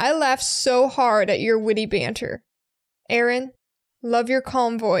 I laugh so hard at your witty banter. Aaron, love your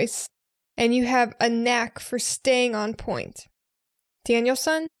calm voice, and you have a knack for staying on point.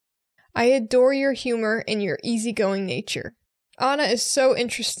 Danielson, I adore your humor and your easygoing nature. Anna is so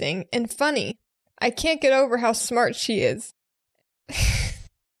interesting and funny. I can't get over how smart she is.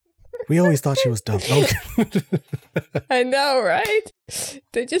 We always thought she was dumb. I know, right?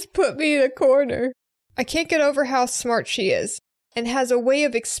 They just put me in a corner. I can't get over how smart she is and has a way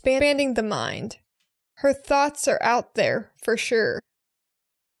of expanding the mind. Her thoughts are out there for sure.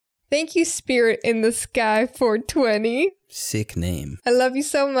 Thank you, Spirit in the Sky 420. Sick name. I love you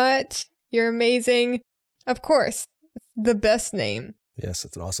so much. You're amazing. Of course, the best name. Yes,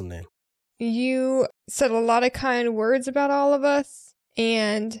 it's an awesome name. You said a lot of kind words about all of us,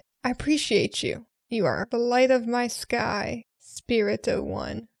 and I appreciate you. You are the light of my sky, Spirit of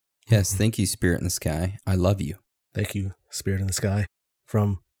One. Yes, thank you, Spirit in the Sky. I love you. Thank you, Spirit in the Sky,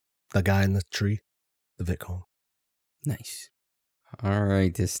 from the guy in the tree, the Vic home. Nice. All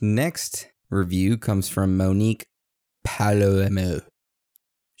right, this next review comes from Monique Palomo.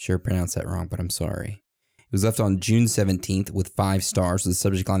 Sure pronounced that wrong, but I'm sorry. It was left on June 17th with 5 stars with a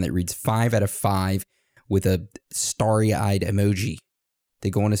subject line that reads 5 out of 5 with a starry-eyed emoji. They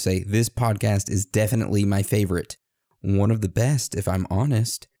go on to say, this podcast is definitely my favorite. One of the best, if I'm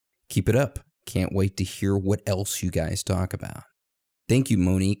honest. Keep it up. Can't wait to hear what else you guys talk about. Thank you,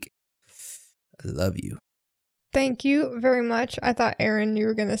 Monique. I love you. Thank you very much. I thought, Aaron, you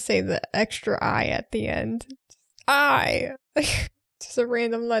were going to say the extra I at the end. I. Just a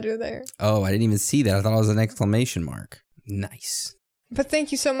random letter there. Oh, I didn't even see that. I thought it was an exclamation mark. Nice. But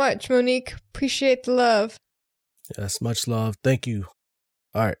thank you so much, Monique. Appreciate the love. Yes, much love. Thank you.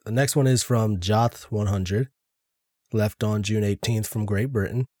 All right, the next one is from Joth100, left on June 18th from Great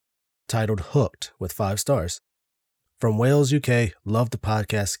Britain, titled Hooked with 5 stars. From Wales, UK, love the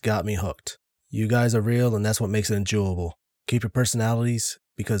podcast, got me hooked. You guys are real and that's what makes it enjoyable. Keep your personalities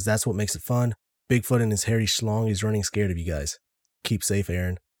because that's what makes it fun. Bigfoot and his hairy schlong is running scared of you guys. Keep safe,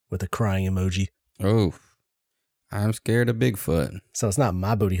 Aaron, with a crying emoji. Oh, I'm scared of Bigfoot. So it's not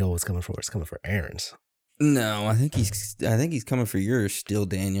my booty hole it's coming for, it's coming for Aaron's. No, I think he's coming for yours still,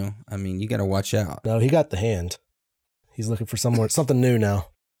 Daniel. I mean, you got to watch out. No, he got the hand. He's looking for something new now.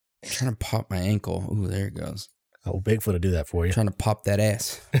 I'm trying to pop my ankle. Ooh, there it goes. Oh, Bigfoot will do that for you. Trying to pop that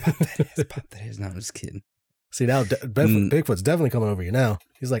ass. Pop that ass. No, I'm just kidding. See, now Bigfoot's definitely coming over you now.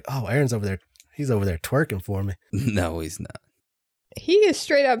 He's like, oh, Aaron's over there. He's over there twerking for me. No, he's not. He is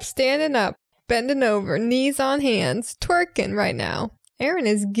straight up standing up, bending over, knees on hands, twerking right now. Aaron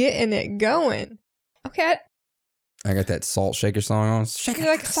is getting it going. Okay. I got that salt shaker song on. Shake it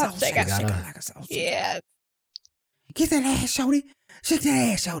like a salt shaker. Shake it like a salt shaker. Yeah. Get that ass, shorty. Shake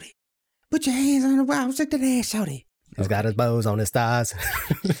that ass, shorty. Put your hands on the wall. Shake that ass, shorty. He's got his bows on his thighs.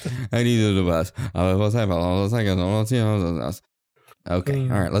 I need to do the best. Okay.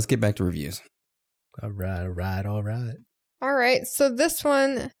 All right. Let's get back to reviews. All right. All right. So this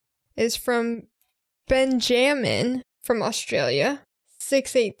one is from Benjamin from Australia.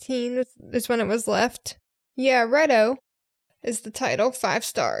 6/18 is when it was left. Yeah, Redo is the title. 5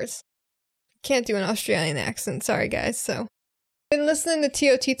 stars. Can't do an Australian accent. Sorry, guys. So, been listening to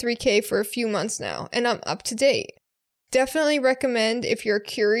TOT3K for a few months now, and I'm up to date. Definitely recommend if you're a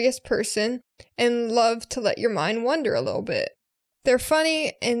curious person and love to let your mind wander a little bit. They're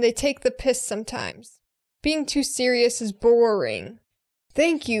funny and they take the piss sometimes. Being too serious is boring.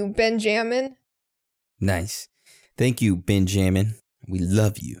 Thank you, Benjamin. Nice. Thank you, Benjamin. We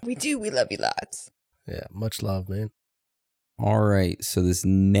love you. We do. We love you lots. Yeah, much love, man. All right. So this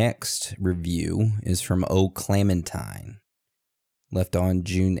next review is from O Clementine. Left on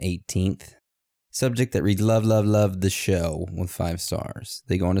June 18th. Subject that reads, love the show with 5 stars.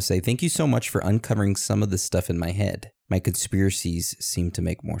 They go on to say, thank you so much for uncovering some of the stuff in my head. My conspiracies seem to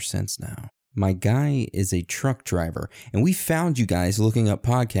make more sense now. My guy is a truck driver, and we found you guys looking up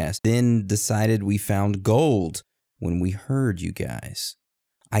podcasts, then decided we found gold when we heard you guys.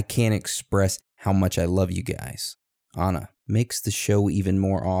 I can't express how much I love you guys. Anna makes the show even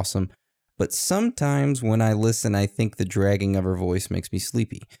more awesome, but sometimes when I listen, I think the dragging of her voice makes me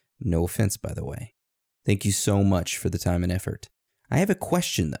sleepy. No offense, by the way. Thank you so much for the time and effort. I have a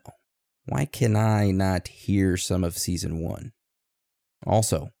question, though. Why can I not hear some of season 1?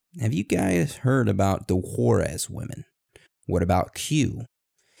 Also, have you guys heard about the Juarez women? What about Q?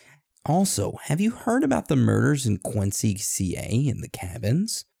 Also, have you heard about the murders in Quincy, CA in the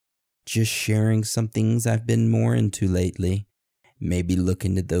cabins? Just sharing some things I've been more into lately. Maybe look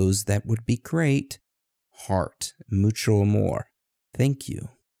into those, that would be great. Heart, mucho amor. Thank you.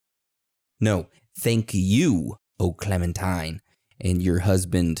 No, thank you, oh Clementine, and your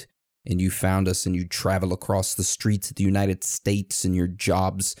husband, and you found us and you travel across the streets of the United States and your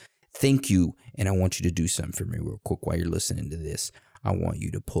jobs. Thank you, and I want you to do something for me real quick while you're listening to this. I want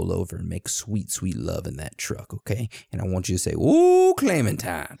you to pull over and make sweet, sweet love in that truck, okay? And I want you to say, "Ooh,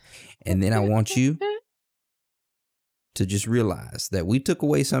 Clementine." And then I want you to just realize that we took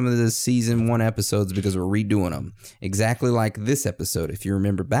away some of the season 1 episodes because we're redoing them. Exactly like this episode. If you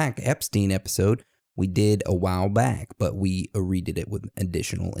remember back, Epstein episode, we did a while back, but we redid it with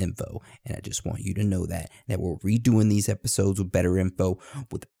additional info. And I just want you to know that we're redoing these episodes with better info,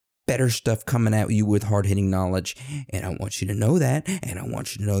 with better stuff coming at you with hard-hitting knowledge. And I want you to know that. And I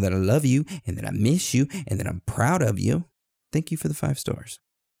want you to know that I love you and that I miss you and that I'm proud of you. Thank you for the 5 stars.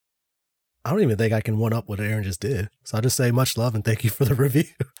 I don't even think I can one up what Aaron just did. So I'll just say much love and thank you for the review.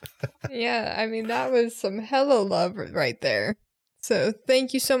 Yeah, I mean, that was some hella love right there. So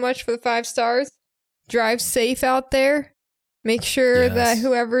thank you so much for the 5 stars. Drive safe out there. Make sure that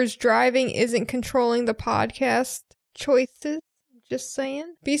whoever's driving isn't controlling the podcast choices. Just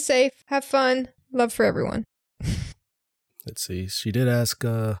saying. Be safe. Have fun. Love for everyone. Let's see. She did ask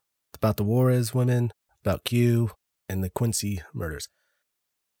about the Juarez women, about Q, and the Quincy murders.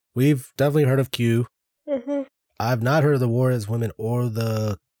 We've definitely heard of Q. Mm-hmm. I've not heard of the Juarez women or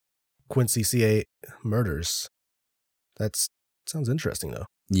the Quincy CA murders. That sounds interesting, though.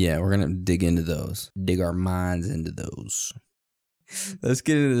 Yeah, we're going to dig into those. Dig our minds into those. Let's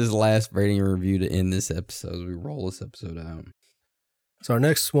get into this last rating review to end this episode as we roll this episode out. So our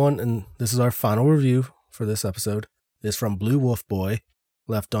next one, and this is our final review for this episode, is from Blue Wolf Boy,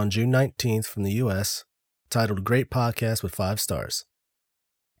 left on June 19th from the U.S., titled Great Podcast with 5 stars.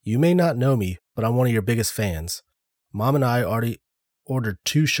 You may not know me, but I'm one of your biggest fans. Mom and I already ordered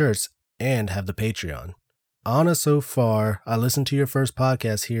 2 shirts and have the Patreon. Anna, so far, I listened to your first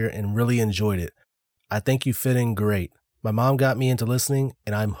podcast here and really enjoyed it. I think you fit in great. My mom got me into listening,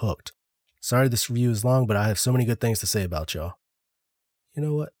 and I'm hooked. Sorry this review is long, but I have so many good things to say about y'all. You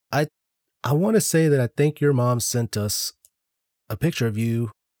know what? I want to say that I think your mom sent us a picture of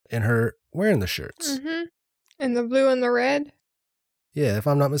you and her wearing the shirts. Mm-hmm. And the blue and the red? Yeah, if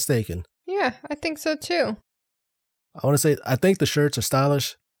I'm not mistaken. Yeah, I think so too. I want to say, I think the shirts are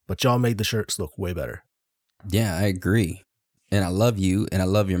stylish, but y'all made the shirts look way better. Yeah, I agree. And I love you, and I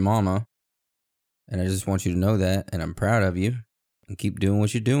love your mama. And I just want you to know that, and I'm proud of you. And keep doing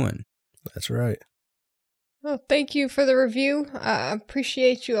what you're doing. That's right. Well, thank you for the review. I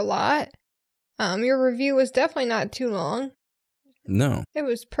appreciate you a lot. Your review was definitely not too long. No. It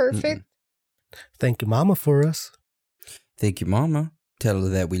was perfect. Mm-mm. Thank you, Mama, for us. Thank you, Mama. Tell her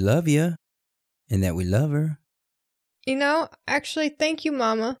that we love you and that we love her. You know, actually, thank you,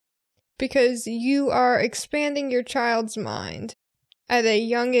 Mama, because you are expanding your child's mind at a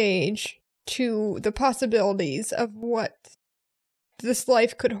young age to the possibilities of what this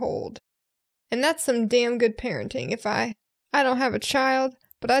life could hold. And that's some damn good parenting. If I don't have a child,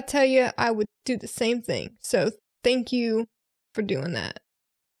 but I tell you, I would do the same thing. So thank you for doing that.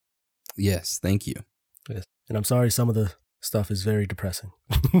 Yes, thank you. Yes. And I'm sorry some of the stuff is very depressing.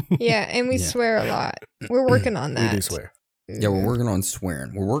 Yeah, and we swear a lot. We're working on that. We do swear. Yeah, we're working on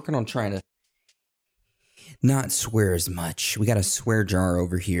swearing. We're working on trying to not swear as much. We got a swear jar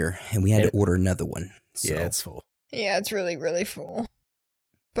over here, and we had to order another one. So. Yeah, it's full. Yeah, it's really, really full.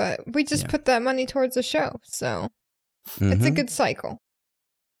 But we just put that money towards the show, so it's a good cycle.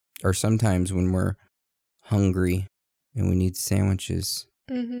 Or sometimes when we're hungry and we need sandwiches.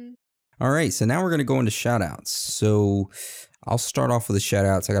 Mm-hmm. All right, so now we're going to go into shout-outs. So I'll start off with the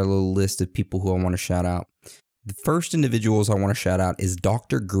shout-outs. I got a little list of people who I want to shout out. The first individuals I want to shout out is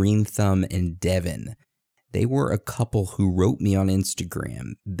Dr. Green Thumb and Devin. They were a couple who wrote me on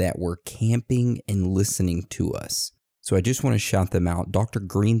Instagram that were camping and listening to us. So I just want to shout them out. Dr.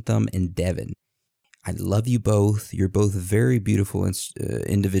 Green Thumb and Devin. I love you both. You're both very beautiful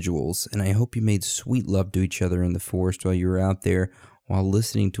individuals, and I hope you made sweet love to each other in the forest while you were out there while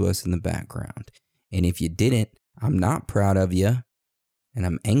listening to us in the background. And if you didn't, I'm not proud of you, and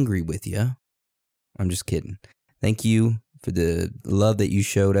I'm angry with you, I'm just kidding. Thank you for the love that you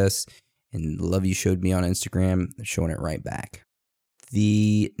showed us and the love you showed me on Instagram. Showing it right back.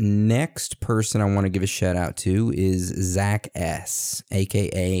 The next person I want to give a shout out to is Zach S,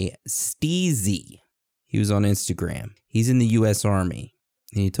 aka Steezy. He was on Instagram. He's in the U.S. Army,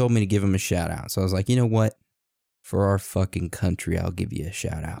 and he told me to give him a shout out. So I was like, you know what? For our fucking country, I'll give you a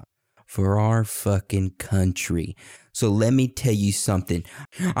shout out. For our fucking country. So let me tell you something.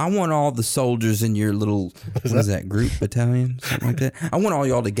 I want all the soldiers in your little, what is that, group, battalion, something like that? I want all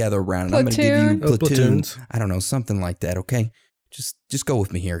y'all together around, and I'm going to give you platoons. I don't know, something like that, okay? Just go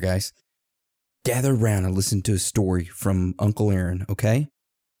with me here, guys. Gather around and listen to a story from Uncle Aaron, okay?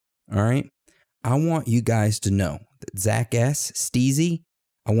 All right? I want you guys to know that Zach S, Steezy,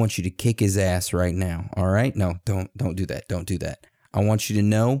 I want you to kick his ass right now, all right? No, don't do that. Don't do that. I want you to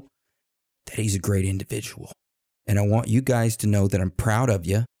know that he's a great individual. And I want you guys to know that I'm proud of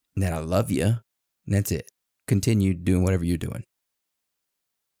you and that I love you. And that's it. Continue doing whatever you're doing.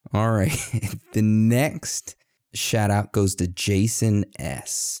 All right. The next shout out goes to Jason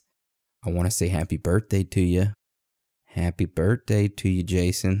S. I want to say happy birthday to you. Happy birthday to you,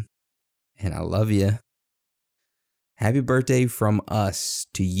 Jason. And I love you. Happy birthday from us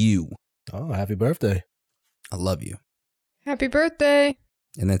to you. Oh, happy birthday. I love you. Happy birthday.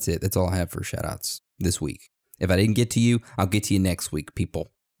 And that's it. That's all I have for shout outs this week. If I didn't get to you, I'll get to you next week,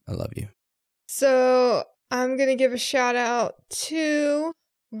 people. I love you. So I'm going to give a shout out to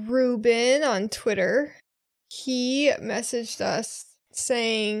Ruben on Twitter. He messaged us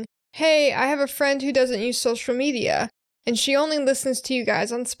saying, hey, I have a friend who doesn't use social media, and she only listens to you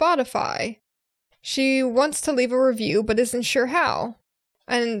guys on Spotify. She wants to leave a review, but isn't sure how.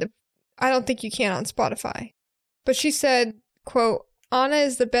 And I don't think you can on Spotify. But she said, quote, Anna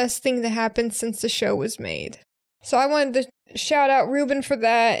is the best thing that happened since the show was made. So I wanted to shout out Ruben for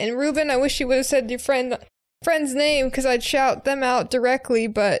that. And Ruben, I wish you would have said your friend's name because I'd shout them out directly.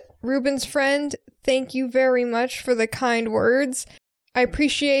 But Ruben's friend, thank you very much for the kind words. I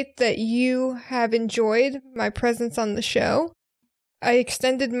appreciate that you have enjoyed my presence on the show. I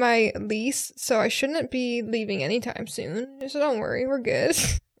extended my lease, so I shouldn't be leaving anytime soon. So don't worry, we're good.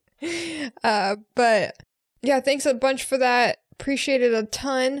 But yeah, thanks a bunch for that. Appreciate it a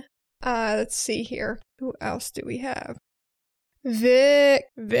ton. Let's see here. Who else do we have? Vic.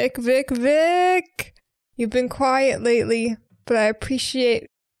 You've been quiet lately, but I appreciate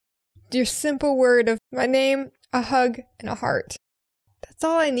your simple word of my name, a hug, and a heart. That's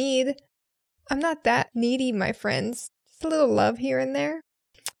all I need. I'm not that needy, my friends. Just a little love here and there.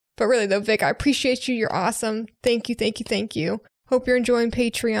 But really though, Vic, I appreciate you. You're awesome. Thank you. Hope you're enjoying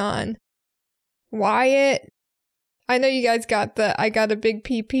Patreon. Wyatt, I know you guys got I got a big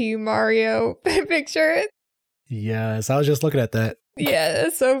PP Mario picture. Yes, I was just looking at that. Yeah,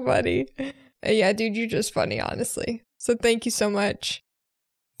 that's so funny. Yeah, dude, you're just funny, honestly. So thank you so much.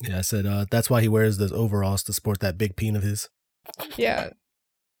 Yeah, I said that's why he wears those overalls to sport that big peen of his. Yeah.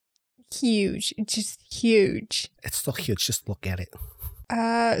 Huge. Just huge. It's still huge. Just look at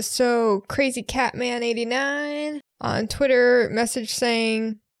it. So Crazy Catman 89 on Twitter message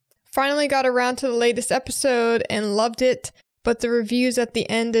saying, finally got around to the latest episode and loved it, but the reviews at the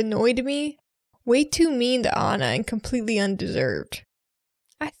end annoyed me. Way too mean to Anna and completely undeserved.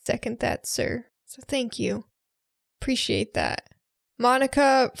 I second that, sir. So thank you. Appreciate that.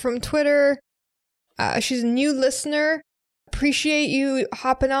 Monica from Twitter. She's a new listener. Appreciate you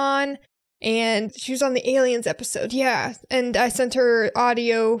hopping on. And she was on the Aliens episode. Yeah. And I sent her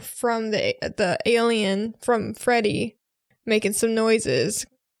audio from the alien from Freddy making some noises.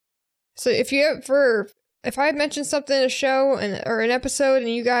 So if I had mentioned something in a show or an episode and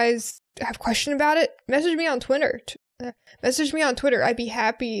you guys have a question about it, message me on Twitter. I'd be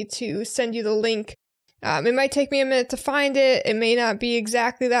happy to send you the link. It might take me a minute to find it. It may not be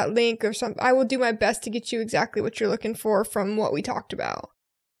exactly that link or something. I will do my best to get you exactly what you're looking for from what we talked about.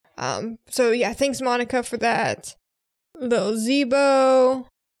 So yeah, thanks Monica for that. Little Zebo,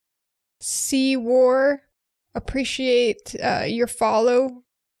 Sea War, appreciate your follow.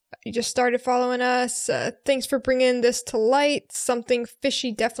 You just started following us. Thanks for bringing this to light. Something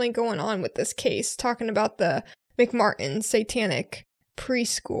fishy definitely going on with this case. Talking about the McMartin satanic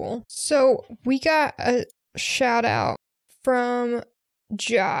preschool. So we got a shout out from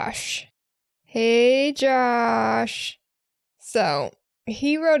Josh. Hey Josh. So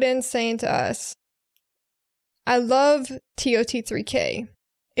he wrote in saying to us, I love TOT3K.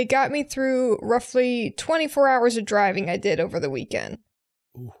 It got me through roughly 24 hours of driving I did over the weekend.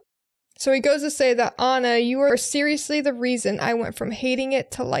 Ooh. So he goes to say that, Anna, you are seriously the reason I went from hating it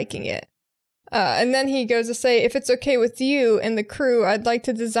to liking it. And then he goes to say, if it's okay with you and the crew, I'd like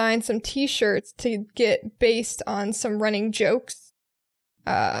to design some t-shirts to get based on some running jokes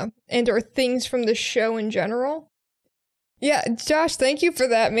and or things from the show in general. Yeah, Josh, thank you for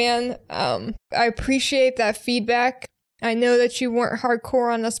that, man. I appreciate that feedback. I know that you weren't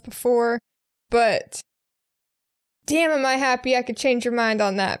hardcore on us before, but damn am I happy I could change your mind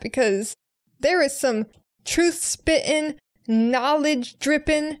on that, because there is some truth-spitting,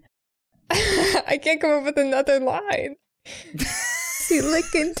 knowledge-dripping. I can't come up with another line. See,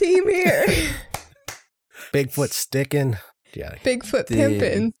 licking team here. Bigfoot sticking. Yeah. Bigfoot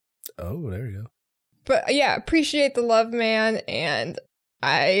pimping. Oh, there you go. But yeah, appreciate the love, man, and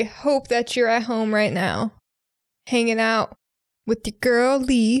I hope that you're at home right now, hanging out with your girl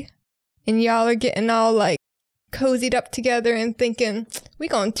Lee, and y'all are getting all like cozied up together and thinking, we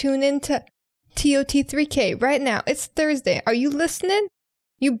gonna tune into TOT3K right now. It's Thursday. Are you listening?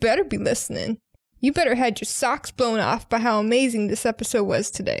 You better be listening. You better had your socks blown off by how amazing this episode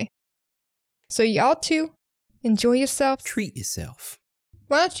was today. So y'all too, enjoy yourself. Treat yourself.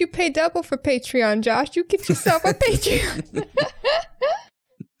 Why don't you pay double for Patreon, Josh? You get yourself a Patreon.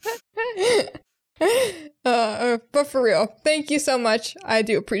 But for real, thank you so much. I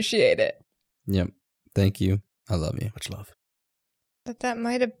do appreciate it. Yep. Thank you. I love you. Much love. But that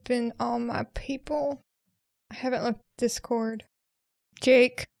might have been all my people. I haven't looked at Discord.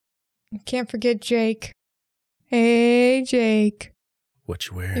 Jake. You can't forget Jake. Hey, Jake. What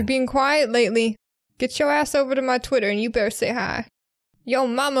you wearing? You're being quiet lately. Get your ass over to my Twitter and you better say hi. Yo,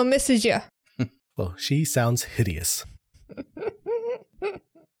 mama misses you. Well, she sounds hideous. All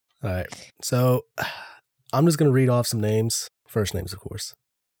right. So I'm just going to read off some names. First names, of course.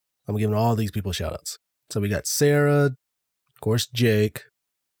 I'm giving all these people shout outs. So we got Sarah, of course, Jake.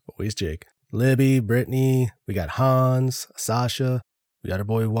 Always Jake. Libby, Brittany. We got Hans, Sasha. We got our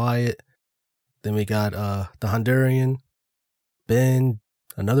boy Wyatt. Then we got the Honduran, Ben,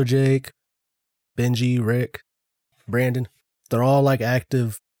 another Jake, Benji, Rick, Brandon. They're all like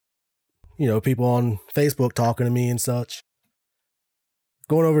active, people on Facebook talking to me and such.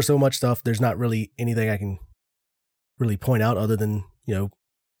 Going over so much stuff, there's not really anything I can really point out other than, the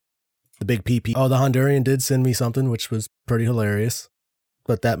big PP. Oh, the Honduran did send me something, which was pretty hilarious.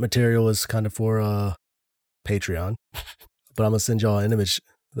 But that material is kind of for Patreon. But I'm going to send y'all an image,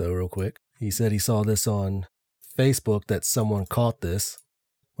 though, real quick. He said he saw this on Facebook, that someone caught this.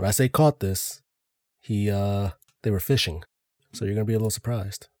 When I say caught this, they were fishing. So you're going to be a little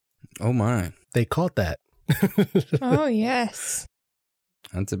surprised. Oh, my. They caught that. Oh, yes.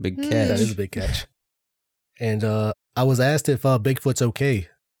 That's a big catch. That is a big catch. And I was asked if Bigfoot's okay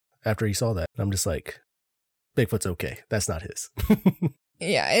after he saw that. I'm just like, Bigfoot's okay. That's not his.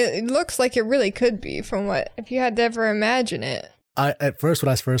 Yeah, it looks like it really could be from if you had to ever imagine it. At first,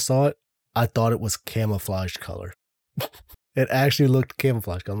 when I first saw it, I thought it was camouflaged color. It actually looked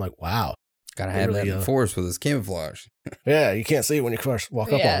camouflaged. I'm like, wow. Gotta have that in the forest with this camouflage. Yeah, you can't see it when you first walk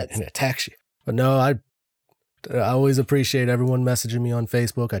up on it and it attacks you. But no, I always appreciate everyone messaging me on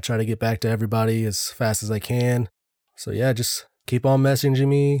Facebook. I try to get back to everybody as fast as I can. So yeah, just keep on messaging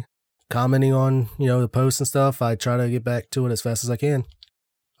me, commenting on, the posts and stuff. I try to get back to it as fast as I can.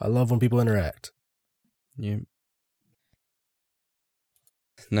 I love when people interact. Yeah.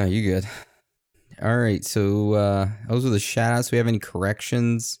 No, you good. All right, so those are the shout-outs. Do we have any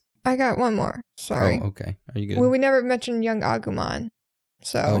corrections? I got one more. Sorry. Oh, okay. Are you good? Well, we never mentioned Young Agumon.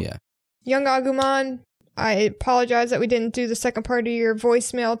 So, oh, yeah. Young Agumon, I apologize that we didn't do the second part of your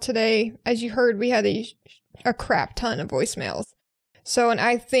voicemail today. As you heard, we had a crap ton of voicemails. So, and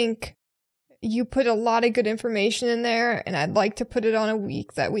I think you put a lot of good information in there, and I'd like to put it on a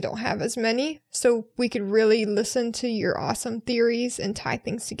week that we don't have as many, so we could really listen to your awesome theories and tie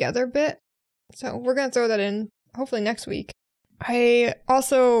things together a bit. So we're going to throw that in hopefully next week. I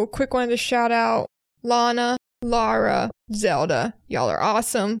also quick wanted to shout out Lana, Lara, Zelda. Y'all are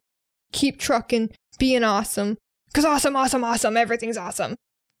awesome. Keep trucking, being awesome. Because awesome, everything's awesome.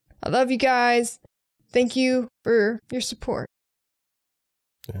 I love you guys. Thank you for your support.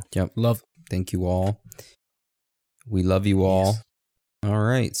 Yeah. Yep. Love. Thank you all. We love you all. Yes. All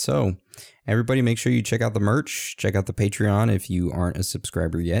right. So everybody make sure you check out the merch. Check out the Patreon. If you aren't a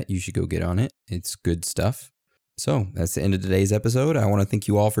subscriber yet, you should go get on it. It's good stuff. So that's the end of today's episode. I want to thank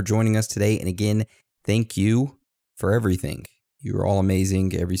you all for joining us today. And again, thank you for everything. You're all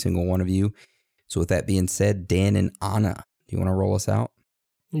amazing, every single one of you. So with that being said, Dan and Anna, do you want to roll us out?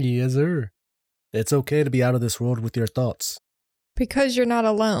 Yes, sir. It's okay to be out of this world with your thoughts. Because you're not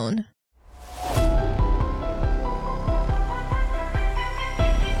alone.